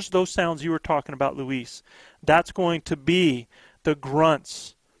 And here's those sounds you were talking about, Luis. That's going to be the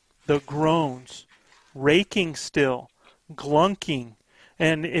grunts, the groans, raking still, glunking.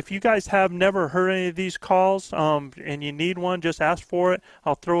 And if you guys have never heard any of these calls and you need one, just ask for it.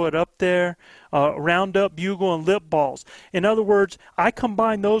 I'll throw it up there. Roundup, bugle, and lip balls. In other words, I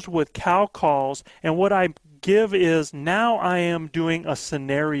combine those with cow calls, and what I give is now I am doing a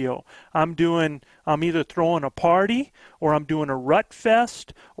scenario. I'm either throwing a party, or I'm doing a rut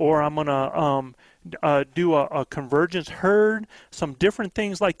fest, or I'm going to do a convergence herd, some different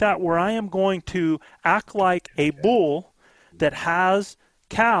things like that, where I am going to act like a bull that has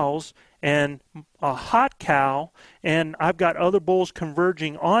cows and a hot cow, and I've got other bulls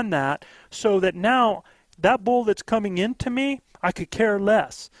converging on that, so that now that bull that's coming into me, I could care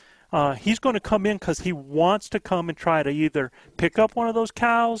less. He's going to come in because he wants to come and try to either pick up one of those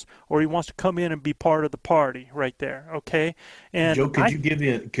cows, or he wants to come in and be part of the party right there. Okay. And Joe, could you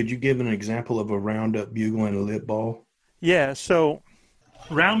give an example of a roundup, bugle, and a lip ball? Yeah. So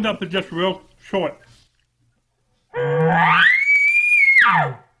roundup is just real short.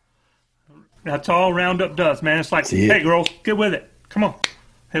 That's all Roundup does, man. It's like, hey, girl, get with it. Come on.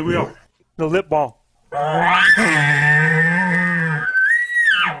 Here we are. The lip ball.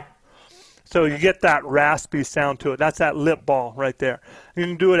 So you get that raspy sound to it. That's that lip ball right there. You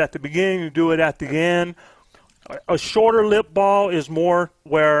can do it at the beginning. You can do it at the end. A shorter lip ball is more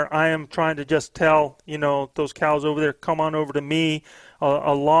where I am trying to just tell, those cows over there, come on over to me.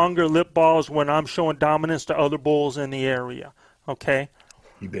 A longer lip ball is when I'm showing dominance to other bulls in the area. Okay?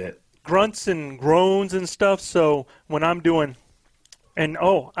 You bet. Grunts and groans and stuff. So when I'm doing, and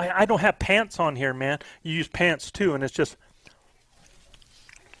I don't have pants on here, man. You use pants too, and it's just.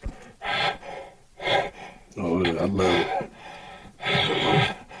 Oh, I love it.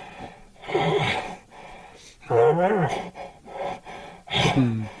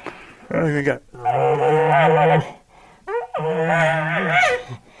 You got.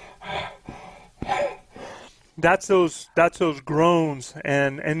 That's those groans,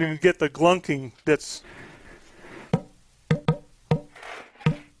 and then you get the glunking. That's.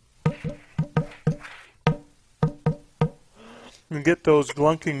 You get those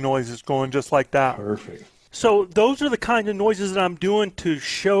glunking noises going just like that. Perfect. So those are the kind of noises that I'm doing to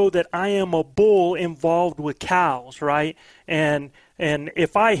show that I am a bull involved with cows, right? And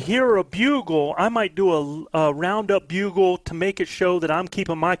if I hear a bugle, I might do a roundup bugle to make it show that I'm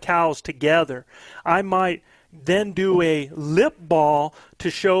keeping my cows together. I might then do a lip ball to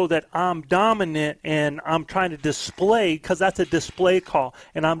show that I'm dominant and I'm trying to display, because that's a display call,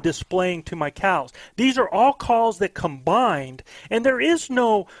 and I'm displaying to my cows. These are all calls that combined, and there is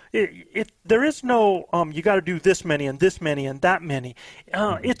no you got to do this many and this many and that many.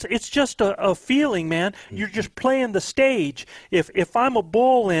 It's just a feeling, man. You're just playing the stage. If I'm a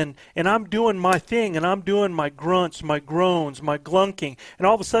bull and I'm doing my thing and I'm doing my grunts, my groans, my glunking, and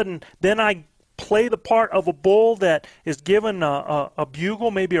all of a sudden then I play the part of a bull that is given a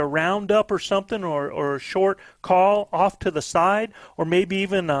bugle, maybe a roundup or something, or a short call off to the side, or maybe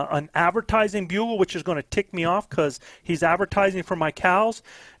even an advertising bugle, which is going to tick me off because he's advertising for my cows.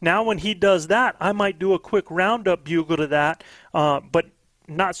 Now when he does that, I might do a quick roundup bugle to that, but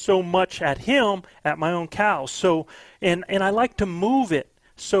not so much at him, at my own cows. So, and I like to move it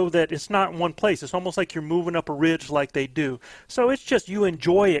so that it's not in one place. It's almost like you're moving up a ridge like they do. So it's just you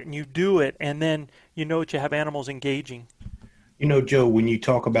enjoy it and you do it, and then you know that you have animals engaging. Joe, when you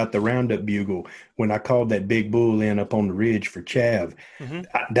talk about the roundup bugle, when I called that big bull in up on the ridge for Chav,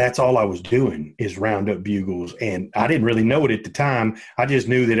 that's all I was doing is roundup bugles. And I didn't really know it at the time. I just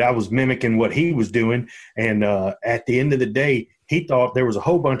knew that I was mimicking what he was doing. And at the end of the day, he thought there was a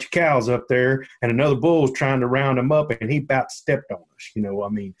whole bunch of cows up there and another bull was trying to round them up, and he about stepped on us.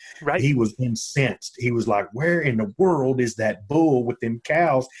 Right. He was incensed. He was like, where in the world is that bull with them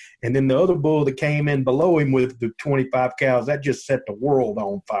cows? And then the other bull that came in below him with the 25 cows, that just set the world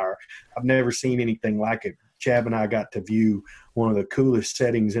on fire. I've never seen anything like it. Chav and I got to view one of the coolest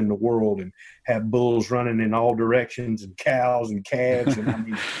settings in the world and have bulls running in all directions and cows and calves.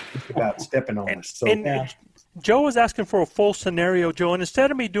 And it's about stepping on us. So, Joe was asking for a full scenario, Joe, and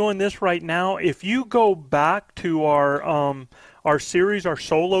instead of me doing this right now, if you go back to our series, our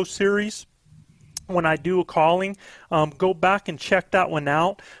solo series, when I do a calling, go back and check that one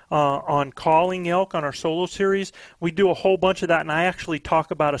out on calling elk on our solo series. We do a whole bunch of that, and I actually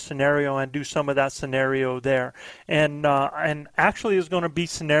talk about a scenario and do some of that scenario there. And actually, there's going to be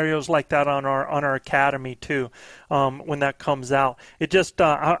scenarios like that on our academy too when that comes out. It just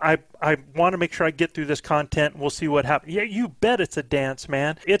I want to make sure I get through this content. We'll see what happens. Yeah, you bet it's a dance,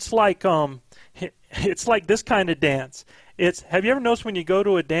 man. It's like this kind of dance. Have you ever noticed when you go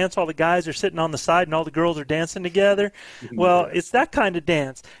to a dance, all the guys are sitting on the side and all the girls are dancing together? Well, it's that kind of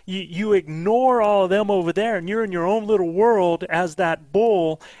dance. You ignore all of them over there, and you're in your own little world as that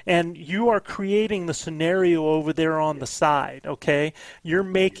bull, and you are creating the scenario over there on the side, okay? You're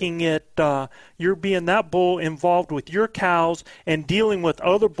making it, you're being that bull involved with your cows and dealing with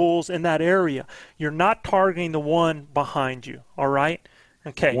other bulls in that area. You're not targeting the one behind you, all right?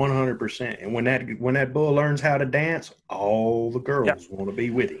 Okay. 100%. And when that bull learns how to dance, all the girls want to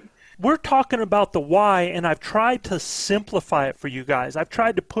be with him. We're talking about the why, and I've tried to simplify it for you guys. I've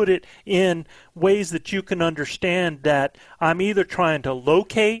tried to put it in ways that you can understand that I'm either trying to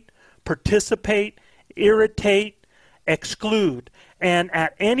locate, participate, irritate, exclude. And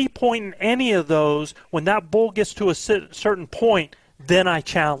at any point in any of those, when that bull gets to a certain point, then I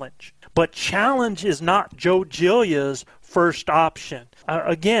challenge. But challenge is not Joe Gilia's first option.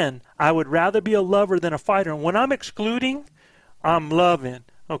 Again, I would rather be a lover than a fighter. And when I'm excluding, I'm loving,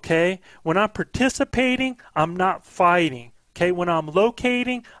 okay? When I'm participating, I'm not fighting, okay? When I'm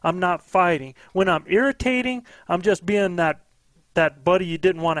locating, I'm not fighting. When I'm irritating, I'm just being that that buddy you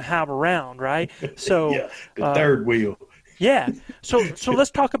didn't want to have around, right? So yeah, the third wheel. Yeah. So let's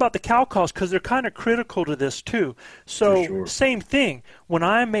talk about the cow calls, because they're kind of critical to this too. So sure. Same thing. When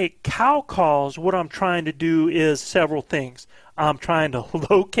I make cow calls, what I'm trying to do is several things. I'm trying to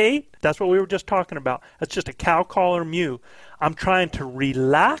locate. That's what we were just talking about. That's just a cow call or mew. I'm trying to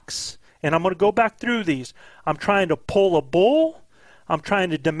relax, and I'm going to go back through these. I'm trying to pull a bull. I'm trying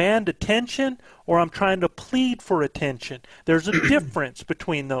to demand attention, or I'm trying to plead for attention. There's a difference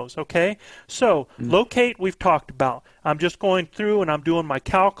between those, okay? So locate, we've talked about. I'm just going through and I'm doing my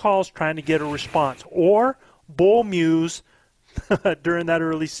cow calls, trying to get a response. Or bull mews during that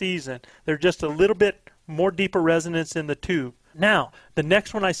early season. They're just a little bit more deeper resonance in the tube. Now, the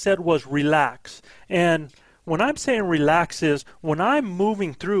next one I said was relax. And when I'm saying relax is when I'm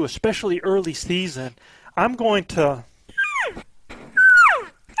moving through, especially early season, I'm going to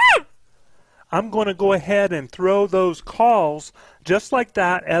go ahead and throw those calls just like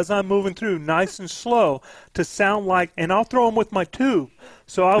that as I'm moving through, nice and slow, to sound like, and I'll throw them with my tube.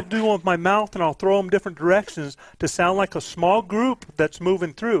 So I'll do them with my mouth and I'll throw them different directions to sound like a small group that's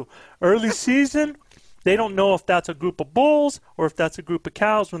moving through. Early season, they don't know if that's a group of bulls or if that's a group of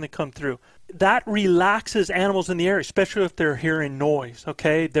cows when they come through. That relaxes animals in the area, especially if they're hearing noise,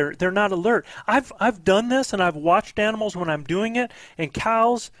 okay? They're not alert. I've done this and I've watched animals when I'm doing it, and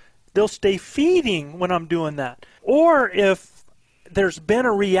cows, they'll stay feeding when I'm doing that. Or if there's been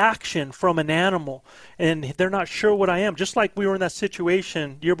a reaction from an animal and they're not sure what I am, just like we were in that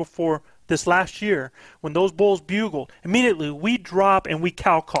situation year before this last year when those bulls bugled, immediately we drop and we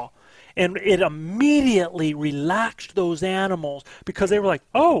cow call. And it immediately relaxed those animals because they were like,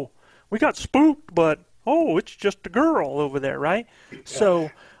 oh, we got spooked, but oh, it's just a girl over there, right? Yeah.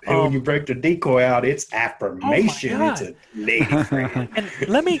 So and when you break the decoy out, it's affirmation. It's a lady friend. And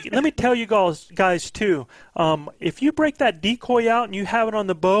let me tell you guys too. If you break that decoy out and you have it on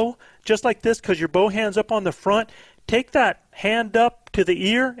the bow, just like this, because your bow hand's up on the front, take that hand up to the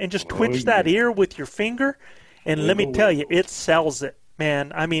ear and just twitch that ear with your finger, and let me tell you, it sells it.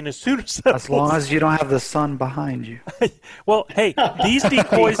 Man, I mean, as soon as as long as you don't have the sun behind you. Well, hey, these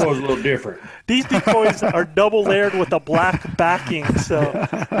decoys a little different. These decoys are double layered with a black backing, so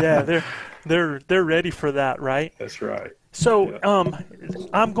yeah, they're ready for that, right? That's right. So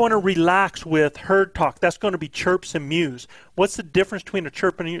I'm going to relax with herd talk. That's going to be chirps and mews. What's the difference between a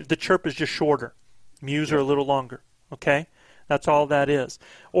chirp and a mew? The chirp is just shorter. Mews are a little longer. Okay, that's all that is.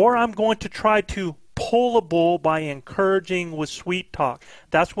 Or I'm going to try to pull a bull by encouraging with sweet talk.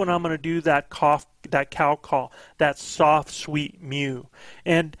 That's when I'm going to do that cow call, that soft, sweet mew.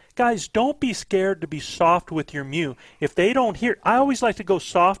 And guys, don't be scared to be soft with your mew. If they don't hear, I always like to go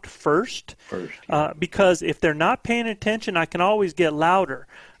soft first, because if they're not paying attention, I can always get louder.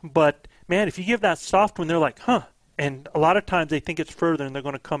 But man, if you give that soft one, they're like, huh. And a lot of times they think it's further and they're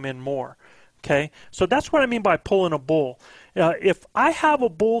going to come in more. Okay, so that's what I mean by pulling a bull. If I have a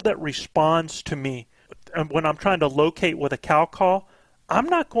bull that responds to me when I'm trying to locate with a cow call, I'm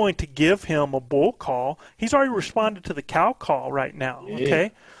not going to give him a bull call. He's already responded to the cow call right now.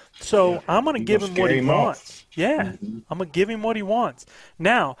 Okay, so I'm going to give him what he wants. Yeah, I'm going to give him what he wants.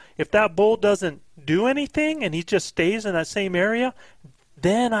 Now, if that bull doesn't do anything and he just stays in that same area,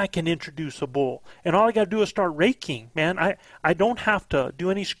 then I can introduce a bull. And all I got to do is start raking, man. I don't have to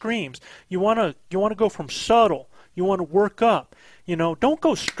do any screams. You want to go from subtle. You want to work up. You know, don't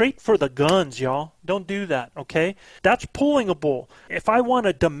go straight for the guns, y'all. Don't do that, okay? That's pulling a bull. If I want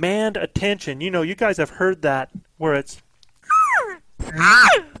to demand attention, you know, you guys have heard that where it's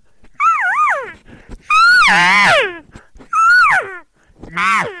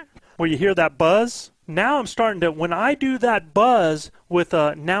where you hear that buzz. Now I'm starting to, when I do that buzz with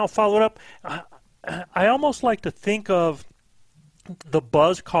a now followed up, I almost like to think of the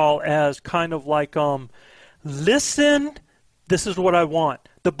buzz call as kind of like, listen, this is what I want.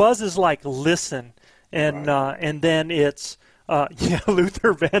 The buzz is like listen, and then it's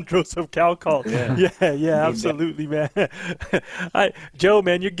Luther Vandross of Cow Call. Yeah, absolutely, man. Joe,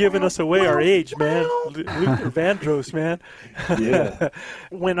 man, you're giving us away our age, man. Luther Vandross, man. Yeah.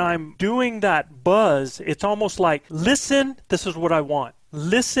 When I'm doing that buzz, it's almost like listen, this is what I want.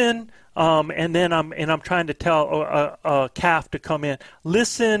 Listen, and then I'm trying to tell a calf to come in.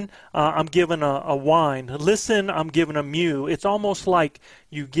 Listen, I'm giving a whine. Listen, I'm giving a mew. It's almost like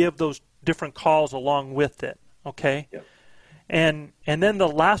you give those different calls along with it. Okay. Yep. And then the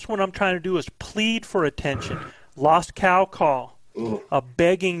last one I'm trying to do is plead for attention. Lost cow call. a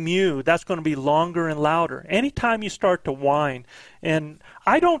begging mew, that's going to be longer and louder. Anytime you start to whine, and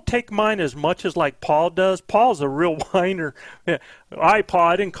I don't take mine as much as like Paul does. Paul's a real whiner. All right, Paul,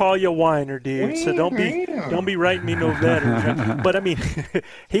 I didn't call you a whiner, dude. So don't be writing me no letters. But I mean,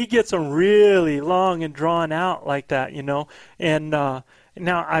 he gets them really long and drawn out like that, you know. And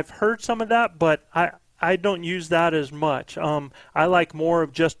now I've heard some of that, but I don't use that as much. I like more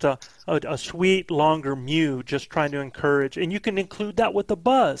of just a sweet, longer mew, just trying to encourage. And you can include that with a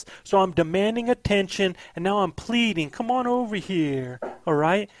buzz. So I'm demanding attention, and now I'm pleading, come on over here, all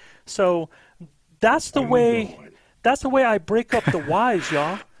right? So that's the way I break up the whys,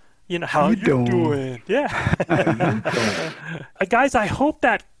 y'all. You know, how you doing? Yeah. Guys, I hope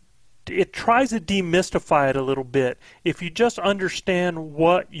that it tries to demystify it a little bit. If you just understand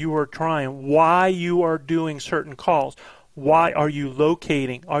what you are trying, why you are doing certain calls, why are you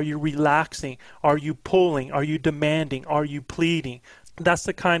locating, are you relaxing, are you pulling, are you demanding, are you pleading? That's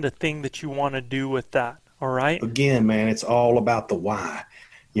the kind of thing that you want to do with that, all right? Again, man, it's all about the why.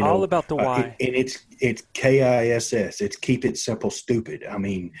 You know, all about the why. And it's KISS. It's keep it simple, stupid. I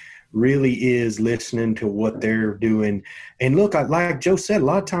mean, really is listening to what they're doing. And look, like Joe said, a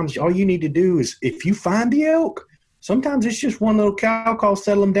lot of times all you need to do is, if you find the elk, sometimes it's just one little cow call,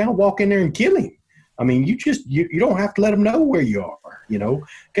 settle him down, walk in there and kill him. I mean, you don't have to let them know where you are, you know.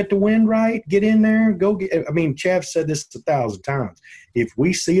 Get the wind right, get in there, go get – I mean, Chav said this 1,000 times. If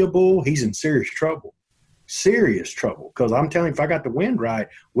we see a bull, he's in serious trouble. Serious trouble, because I'm telling you, if I got the wind right,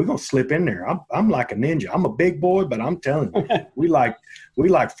 we're gonna slip in there. I'm like a ninja. I'm a big boy, but I'm telling you, we like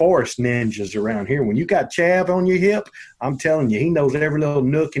forest ninjas around here. When you got Chav on your hip, I'm telling you, he knows every little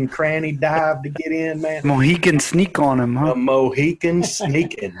nook and cranny dive to get in, man. Mohican sneak on him, huh? A Mohican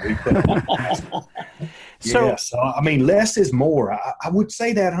sneaking. We put him on. So I mean, less is more. I would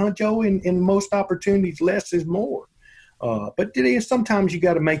say that, huh, Joe? In most opportunities, less is more. But sometimes you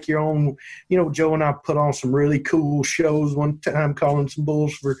got to make your own. You know, Joe and I put on some really cool shows one time, calling some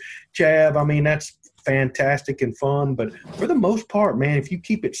bulls for Chav. I mean, that's fantastic and fun. But for the most part, man, if you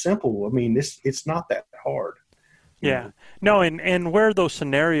keep it simple, I mean, it's not that hard. Yeah. No, and where those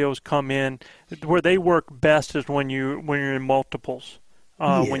scenarios come in, where they work best is when you're in multiples,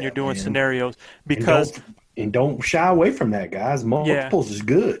 when you're doing scenarios, because and don't shy away from that, guys. Multiples is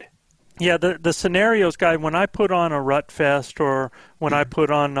good. Yeah, the scenarios, guy, when I put on a Rut Fest or when I put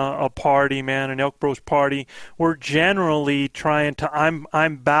on a party, man, an Elk Bros party, we're generally trying to,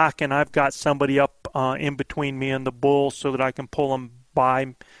 I'm back and I've got somebody up in between me and the bull so that I can pull them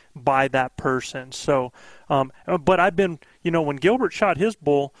by that person. So, but I've been, you know, when Gilbert shot his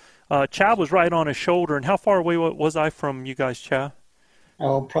bull, Chav was right on his shoulder. And how far away was I from you guys, Chav?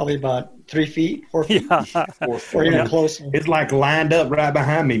 Oh, probably about 3 feet, 4 feet. Yeah. Or even closer. It's like lined up right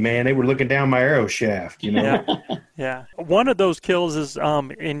behind me, man. They were looking down my arrow shaft, you know. Yeah. One of those kills is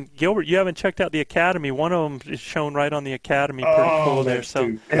in Gilbert. You haven't checked out the Academy. One of them is shown right on the Academy. Pretty cool there.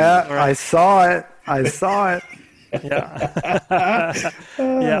 So yeah, right. I saw it. Yeah.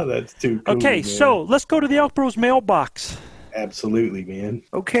 Yeah, that's too cool. Okay, man. So let's go to the Elk Bros mailbox. Absolutely, man.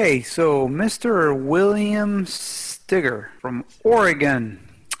 Okay, so Mr. William Stigger from Oregon.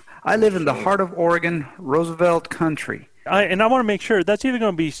 I live in the heart of Oregon, Roosevelt country. And I want to make sure that's either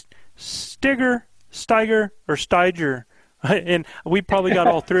going to be Stigger, Steiger, or Steiger. And we probably got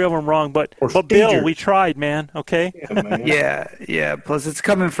all three of them wrong, but Bill, we tried, man. Okay. Yeah, man. Yeah. Plus, it's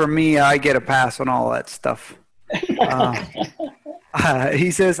coming from me. I get a pass on all that stuff.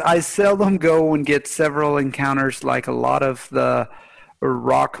 He says, I seldom go and get several encounters like a lot of the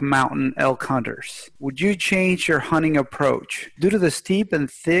Rock Mountain elk hunters. Would you change your hunting approach? Due to the steep and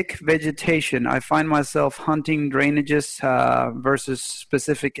thick vegetation, I find myself hunting drainages versus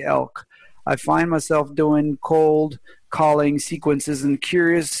specific elk. I find myself doing cold calling sequences and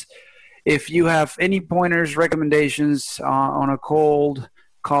curious if you have any pointers, recommendations on a cold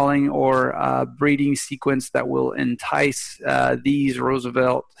calling or breeding sequence that will entice these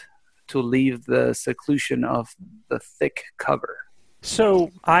Roosevelt to leave the seclusion of the thick cover. So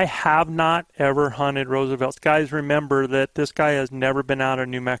I have not ever hunted Roosevelts. Guys, remember that this guy has never been out of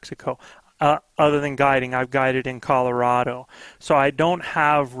New Mexico. Other than guiding, I've guided in Colorado. So I don't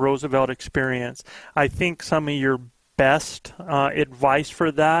have Roosevelt experience. I think some of your best advice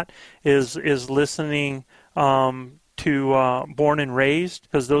for that is listening to Born and Raised,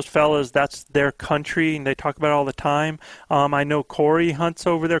 because those fellas, that's their country, and they talk about it all the time. I know Corey hunts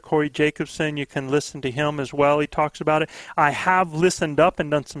over there, Corey Jacobson. You can listen to him as well. He talks about it. I have listened up and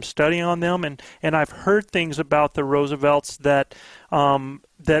done some study on them, and I've heard things about the Roosevelts that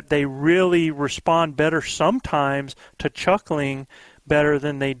that they really respond better sometimes to chuckling, better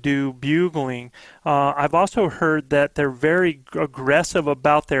than they do bugling. I've also heard that they're very aggressive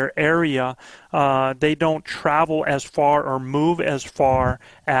about their area. They don't travel as far or move as far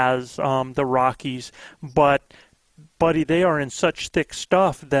as the Rockies, but buddy, they are in such thick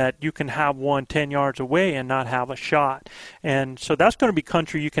stuff that you can have one 10 yards away and not have a shot. And so that's going to be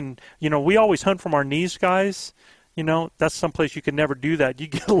country you can, we always hunt from our knees, guys. That's someplace you can never do that. You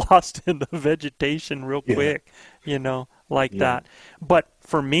get lost in the vegetation real quick, like that. But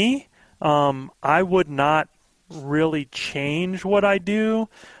for me, I would not really change what I do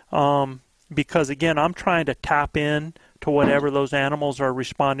because, again, I'm trying to tap in to whatever those animals are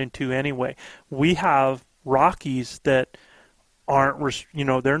responding to anyway. We have Rockies that aren't,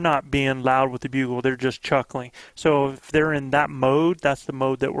 they're not being loud with the bugle. They're just chuckling. So if they're in that mode, that's the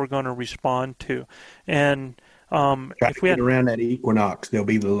mode that we're going to respond to. And if we get around that equinox, they'll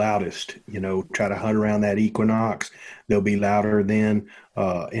be the loudest. Try to hunt around that equinox, they'll be louder then.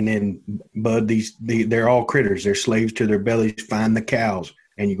 And then, bud, they're all critters. They're slaves to their bellies. Find the cows,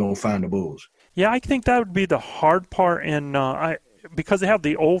 and you're gonna find the bulls. Yeah, I think that would be the hard part, because they have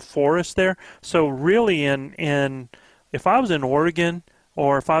the old forest there. So really, if I was in Oregon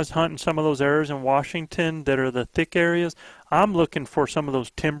or if I was hunting some of those areas in Washington that are the thick areas, I'm looking for some of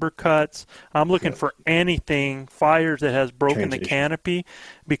those timber cuts. I'm looking for anything, fires that has broken the canopy,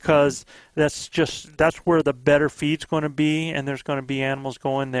 because that's where the better feed's going to be, and there's going to be animals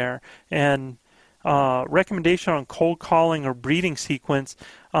going there. And recommendation on cold calling or breeding sequence,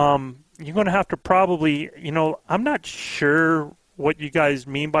 you're going to have to probably, I'm not sure what you guys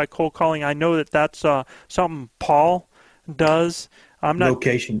mean by cold calling. I know that that's something Paul does.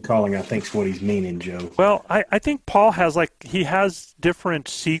 Location calling, I think, is what he's meaning, Joe. Well, I think Paul has he has different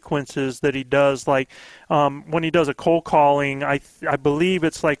sequences that he does. Like when he does a cold calling, I believe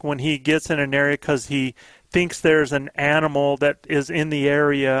it's like when he gets in an area because he thinks there's an animal that is in the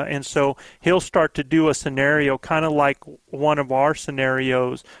area, and so he'll start to do a scenario kind of like one of our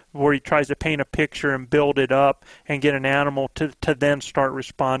scenarios where he tries to paint a picture and build it up and get an animal to then start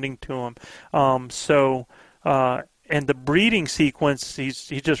responding to him. And the breeding sequence, he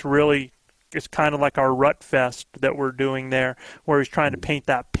just really, it's kind of like our rut fest that we're doing there, where he's trying to paint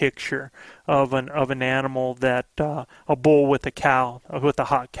that picture of an animal that a bull with a cow, with a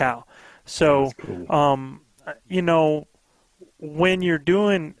hot cow. So, cool. When you're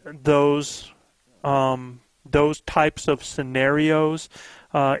doing those types of scenarios,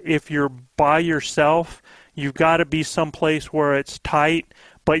 if you're by yourself, you've got to be someplace where it's tight,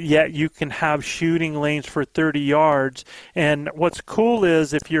 but yet you can have shooting lanes for 30 yards. And what's cool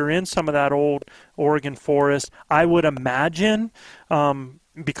is if you're in some of that old Oregon forest, I would imagine,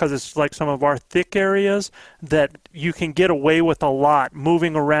 because it's like some of our thick areas, that you can get away with a lot,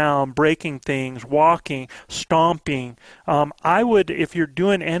 moving around, breaking things, walking, stomping. I would, if you're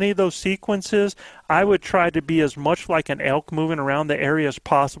doing any of those sequences, I would try to be as much like an elk moving around the area as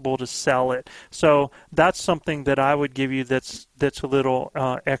possible to sell it. So that's something that I would give you that's a little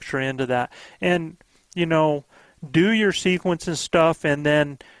extra into that. And, do your sequence and stuff, and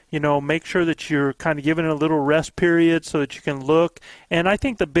then make sure that you're kind of giving it a little rest period so that you can look. And I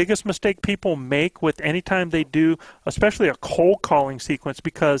think the biggest mistake people make with any time they do, especially a cold calling sequence,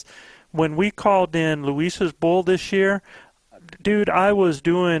 because when we called in Luis's bull this year, dude, I was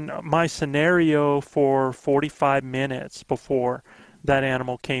doing my scenario for 45 minutes before that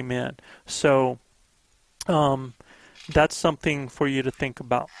animal came in. So that's something for you to think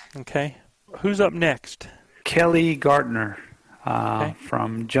about, okay? Who's up next? Kelly Gardner.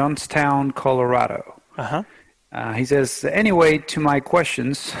 From Johnstown, Colorado. He says, anyway, to my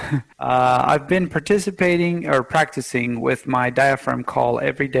questions, I've been practicing with my diaphragm call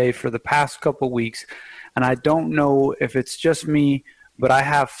every day for the past couple weeks, and I don't know if it's just me, but I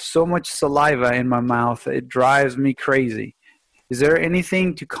have so much saliva in my mouth, it drives me crazy. Is there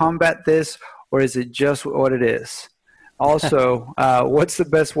anything to combat this, or is it just what it is? Also, what's the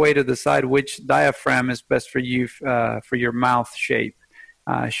best way to decide which diaphragm is best for you for your mouth shape?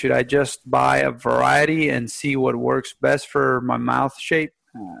 Should I just buy a variety and see what works best for my mouth shape?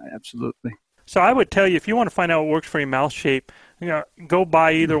 Absolutely. So I would tell you, if you want to find out what works for your mouth shape, go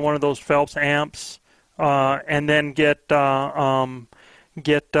buy either one of those Phelps amps and then get one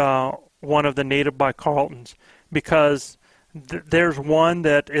of the Native by Carlton's, because there's one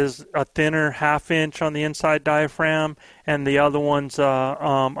that is a thinner half-inch on the inside diaphragm, and the other one's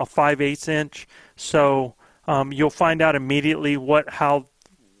a 5/8 inch. So you'll find out immediately how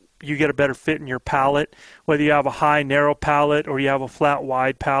you get a better fit in your palate, whether you have a high, narrow palate or you have a flat,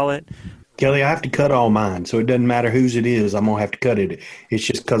 wide palate. Kelly, I have to cut all mine, so it doesn't matter whose it is. I'm gonna have to cut it. It's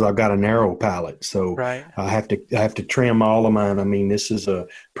just because I've got a narrow palate, so Right. I have to trim all of mine. I mean, this is a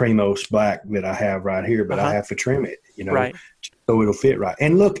Primos Black that I have right here, but I have to trim it, Right. so it'll fit right.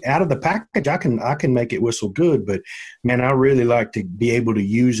 And look, out of the package, I can make it whistle good, but man, I really like to be able to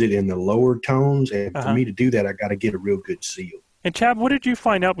use it in the lower tones, and for me to do that, I got to get a real good seal. And Chad, what did you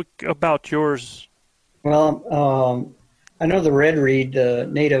find out about yours? Well, I know the red reed,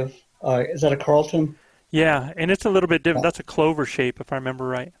 native. Is that a Carlton? Yeah, and it's a little bit different. That's a clover shape, if I remember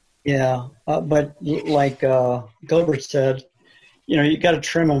right. Yeah, but like Gilbert said, you got to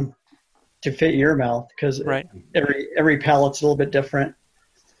trim them to fit your mouth because every palate's a little bit different.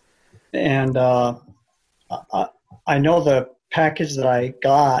 And I know the package that I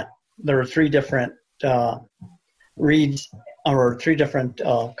got, there were 3 different reeds or 3 different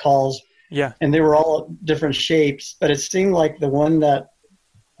calls. Yeah. And they were all different shapes, but it seemed like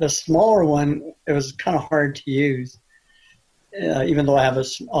the smaller one, it was kind of hard to use, even though I have a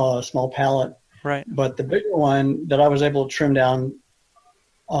small palate. Right. But the bigger one that I was able to trim down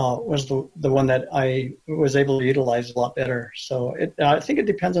was the one that I was able to utilize a lot better. So I think it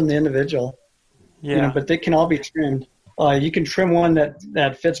depends on the individual. Yeah. But they can all be trimmed. You can trim one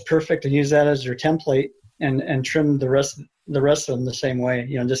that fits perfect and use that as your template, and trim the rest of them the same way.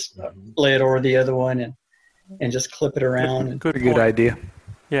 Just lay it over the other one and just clip it around. Good idea.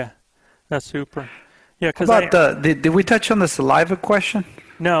 Yeah, that's super. Yeah, because did we touch on the saliva question?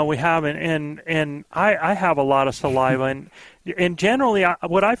 No, we haven't. And I have a lot of saliva, and generally,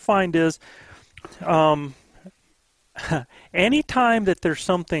 what I find is, anytime that there's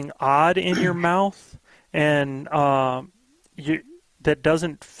something odd in your mouth and that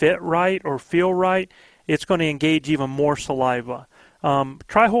doesn't fit right or feel right, it's going to engage even more saliva.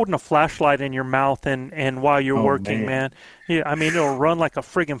 Try holding a flashlight in your mouth and while you're working, man. Yeah, I mean, it'll run like a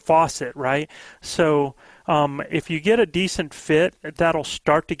friggin' faucet, right? So if you get a decent fit, that'll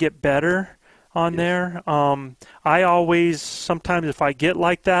start to get better on there. I always, sometimes if I get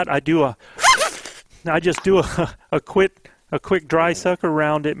like that, I just do a quick dry suck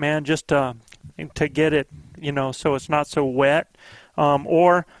around it, man, just to get it, so it's not so wet.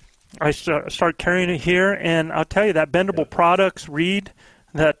 Or I start carrying it here, and I'll tell you that Bendable Products reed,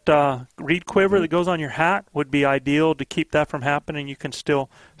 that reed quiver that goes on your hat would be ideal to keep that from happening. You can still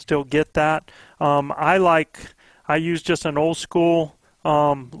get that. I use just an old school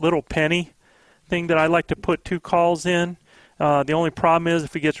little penny thing that I like to put 2 calls in. The only problem is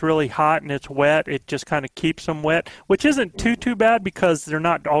if it gets really hot and it's wet, it just kind of keeps them wet, which isn't too bad because they're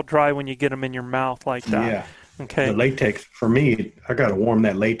not all dry when you get them in your mouth like that. Yeah. Okay. The latex, for me, I got to warm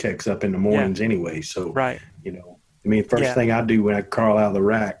that latex up in the mornings anyway. So, right. First thing I do when I crawl out of the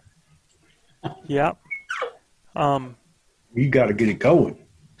rack. Yep. You got to get it going.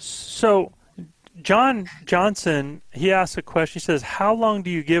 So, John Johnson, he asked a question. He says, how long do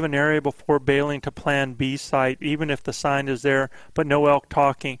you give an area before bailing to Plan B site, even if the sign is there but no elk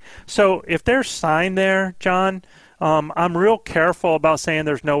talking? So, if there's sign there, John, I'm real careful about saying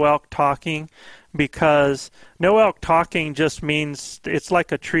there's no elk talking, because no elk talking just means it's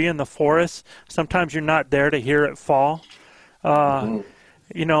like a tree in the forest. Sometimes you're not there to hear it fall. I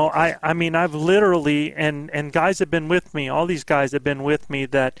mean, I've literally, and guys have been with me, all these guys have been with me,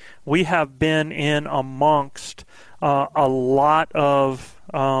 that we have been in amongst a lot of,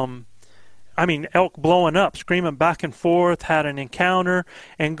 elk blowing up, screaming back and forth, had an encounter,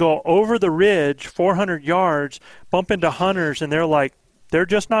 and go over the ridge 400 yards, bump into hunters, and they're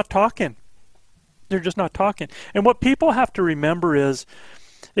just not talking. They're just not talking. And what people have to remember is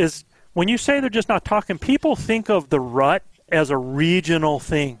when you say they're just not talking, people think of the rut as a regional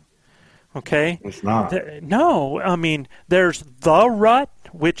thing. Okay? It's not. No. I mean, there's the rut,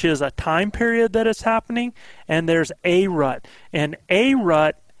 which is a time period that it's happening, and there's a rut. And a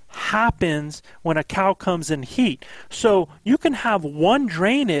rut happens when a cow comes in heat. So you can have one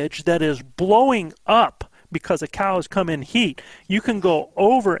drainage that is blowing up because a cow has come in heat. You can go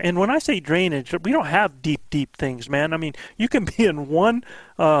over, and when I say drainage, we don't have deep things, man. I mean, you can be in one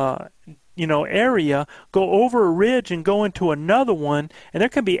area, go over a ridge and go into another one, and there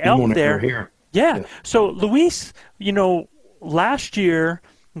can be elk there. Here. Yeah. So Luis, last year,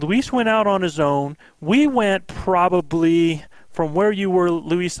 Luis went out on his own. We went probably from where you were,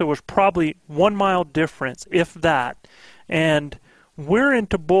 Luis, there was probably 1 mile difference, if that. And we're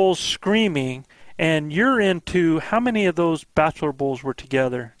into bulls screaming, and you're into, how many of those bachelor bulls were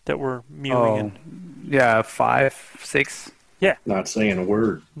together that were mewing? Yeah, 5, 6. Yeah. Not saying a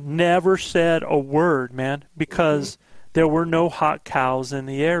word. Never said a word, man, because there were no hot cows in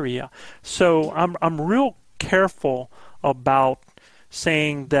the area. So I'm real careful about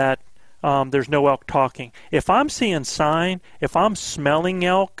saying that there's no elk talking. If I'm seeing sign, if I'm smelling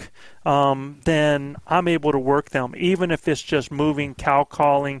elk, then I'm able to work them, even if it's just moving, cow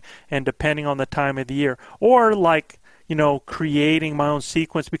calling, and depending on the time of the year. Or like, creating my own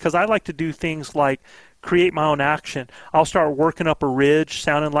sequence, because I like to do things like create my own action. I'll start working up a ridge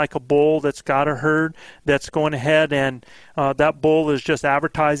sounding like a bull that's got a herd that's going ahead, and that bull is just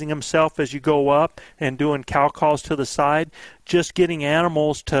advertising himself as you go up and doing cow calls to the side, just getting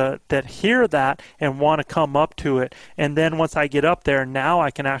animals that hear that and want to come up to it. And then once I get up there, now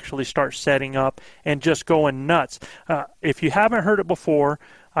I can actually start setting up and just going nuts. If you haven't heard it before,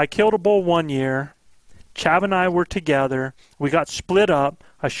 I killed a bull one year. Chav and I were together. We got split up.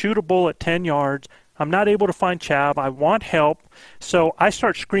 I shoot a bull at 10 yards. I'm not able to find Chav. I want help. So I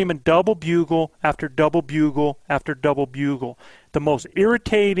start screaming double bugle after double bugle after double bugle. The most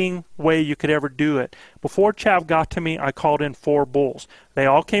irritating way you could ever do it. Before Chav got to me, I called in 4 bulls. They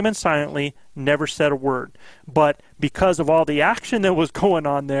all came in silently, never said a word. But because of all the action that was going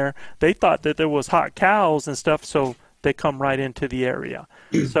on there, they thought that there was hot cows and stuff, so they come right into the area.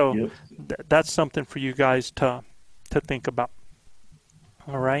 So Yep. That's something for you guys to think about.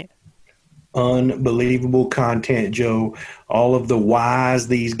 All right? Unbelievable content, Joe. All of the whys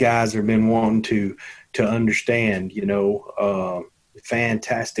these guys have been wanting to understand,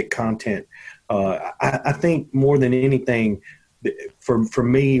 fantastic content. I think more than anything, for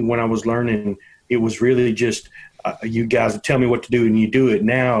me, when I was learning, it was really just you guys would tell me what to do and you do it.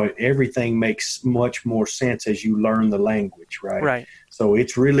 Now everything makes much more sense as you learn the language, right? Right. So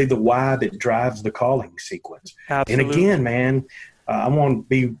it's really the why that drives the calling sequence. Absolutely. And again, man, I want to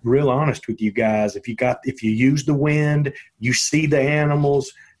be real honest with you guys. If you use the wind, you see the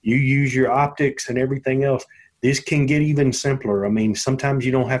animals, you use your optics and everything else, this can get even simpler. I mean, sometimes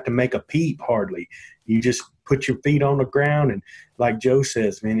you don't have to make a peep hardly. You just put your feet on the ground, and like Joe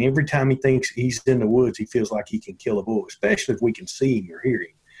says, man, every time he thinks he's in the woods, he feels like he can kill a bull, especially if we can see him or hear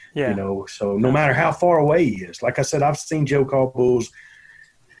him. Yeah. So no matter how far away he is. Like I said, I've seen Joe call bulls.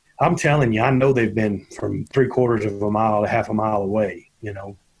 I'm telling you, I know they've been from 3/4 of a mile to half a mile away,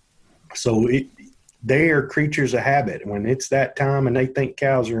 So they are creatures of habit. When it's that time and they think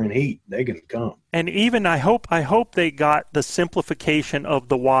cows are in heat, they can come. And even I hope they got the simplification of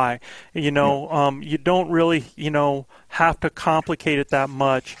the why. You don't really, have to complicate it that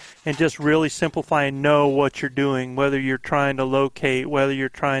much, and just really simplify and know what you're doing, whether you're trying to locate, whether you're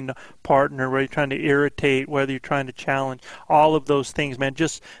trying to partner, whether you're trying to irritate, whether you're trying to challenge, all of those things, man.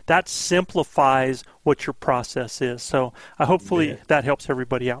 Just that simplifies what your process is. So hopefully that helps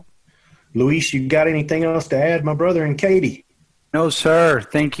everybody out. Luis, you got anything else to add, my brother, and Katie? No, sir.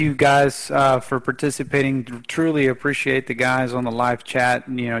 Thank you guys for participating. Truly appreciate the guys on the live chat,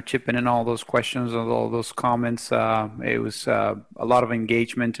 chipping in all those questions and all those comments. It was a lot of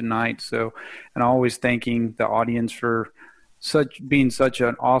engagement tonight. So, and always thanking the audience for being such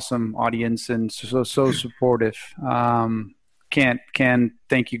an awesome audience and so supportive. Can't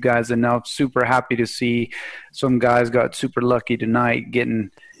thank you guys enough. Super happy to see some guys got super lucky tonight getting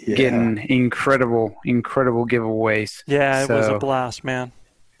incredible giveaways. Yeah, it was a blast, man.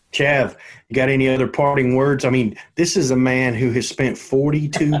 Chav, you got any other parting words? I mean, this is a man who has spent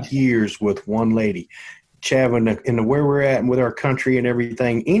 42 years with one lady. Chav, in the where we're at and with our country and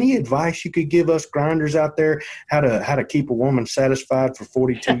everything, any advice you could give us grinders out there how to keep a woman satisfied for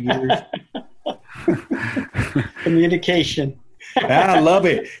 42 years? Communication. I love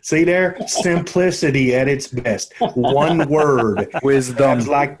it. See there? Simplicity at its best. One word. Wisdom. It's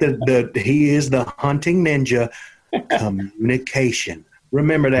like he is the hunting ninja. Communication.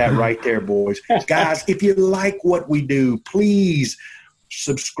 Remember that right there, boys. Guys, if you like what we do, please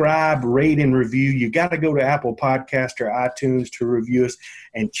subscribe, rate, and review. You got to go to Apple Podcast or iTunes to review us,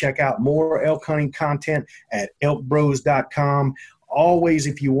 and check out more elk hunting content at elkbros.com. Always,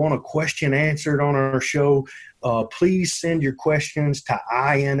 if you want a question answered on our show, please send your questions to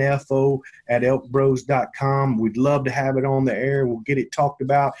info@elkbros.com. We'd love to have it on the air. We'll get it talked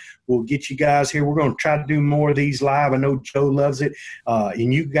about. We'll get you guys here. We're going to try to do more of these live. I know Joe loves it.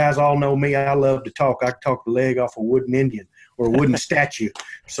 And you guys all know me. I love to talk. I can talk the leg off a wooden Indian or a wooden statue.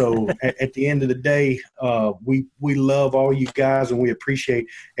 So at the end of the day, we love all you guys, and we appreciate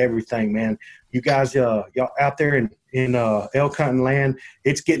everything, man. You guys, y'all out there in elk hunting land,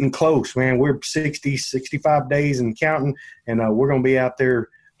 it's getting close, man. We're 60, 65 days and counting, and we're going to be out there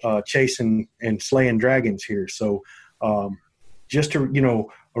chasing and slaying dragons here. So just a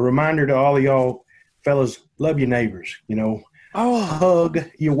reminder to all of y'all fellas, love your neighbors, hug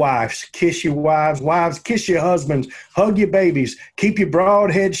your wives, kiss your wives, kiss your husbands, hug your babies, keep your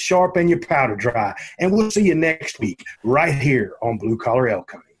broad heads sharp and your powder dry. And we'll see you next week right here on Blue Collar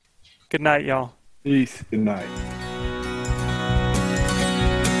Elk Hunting. Good night, y'all. Peace. Good night.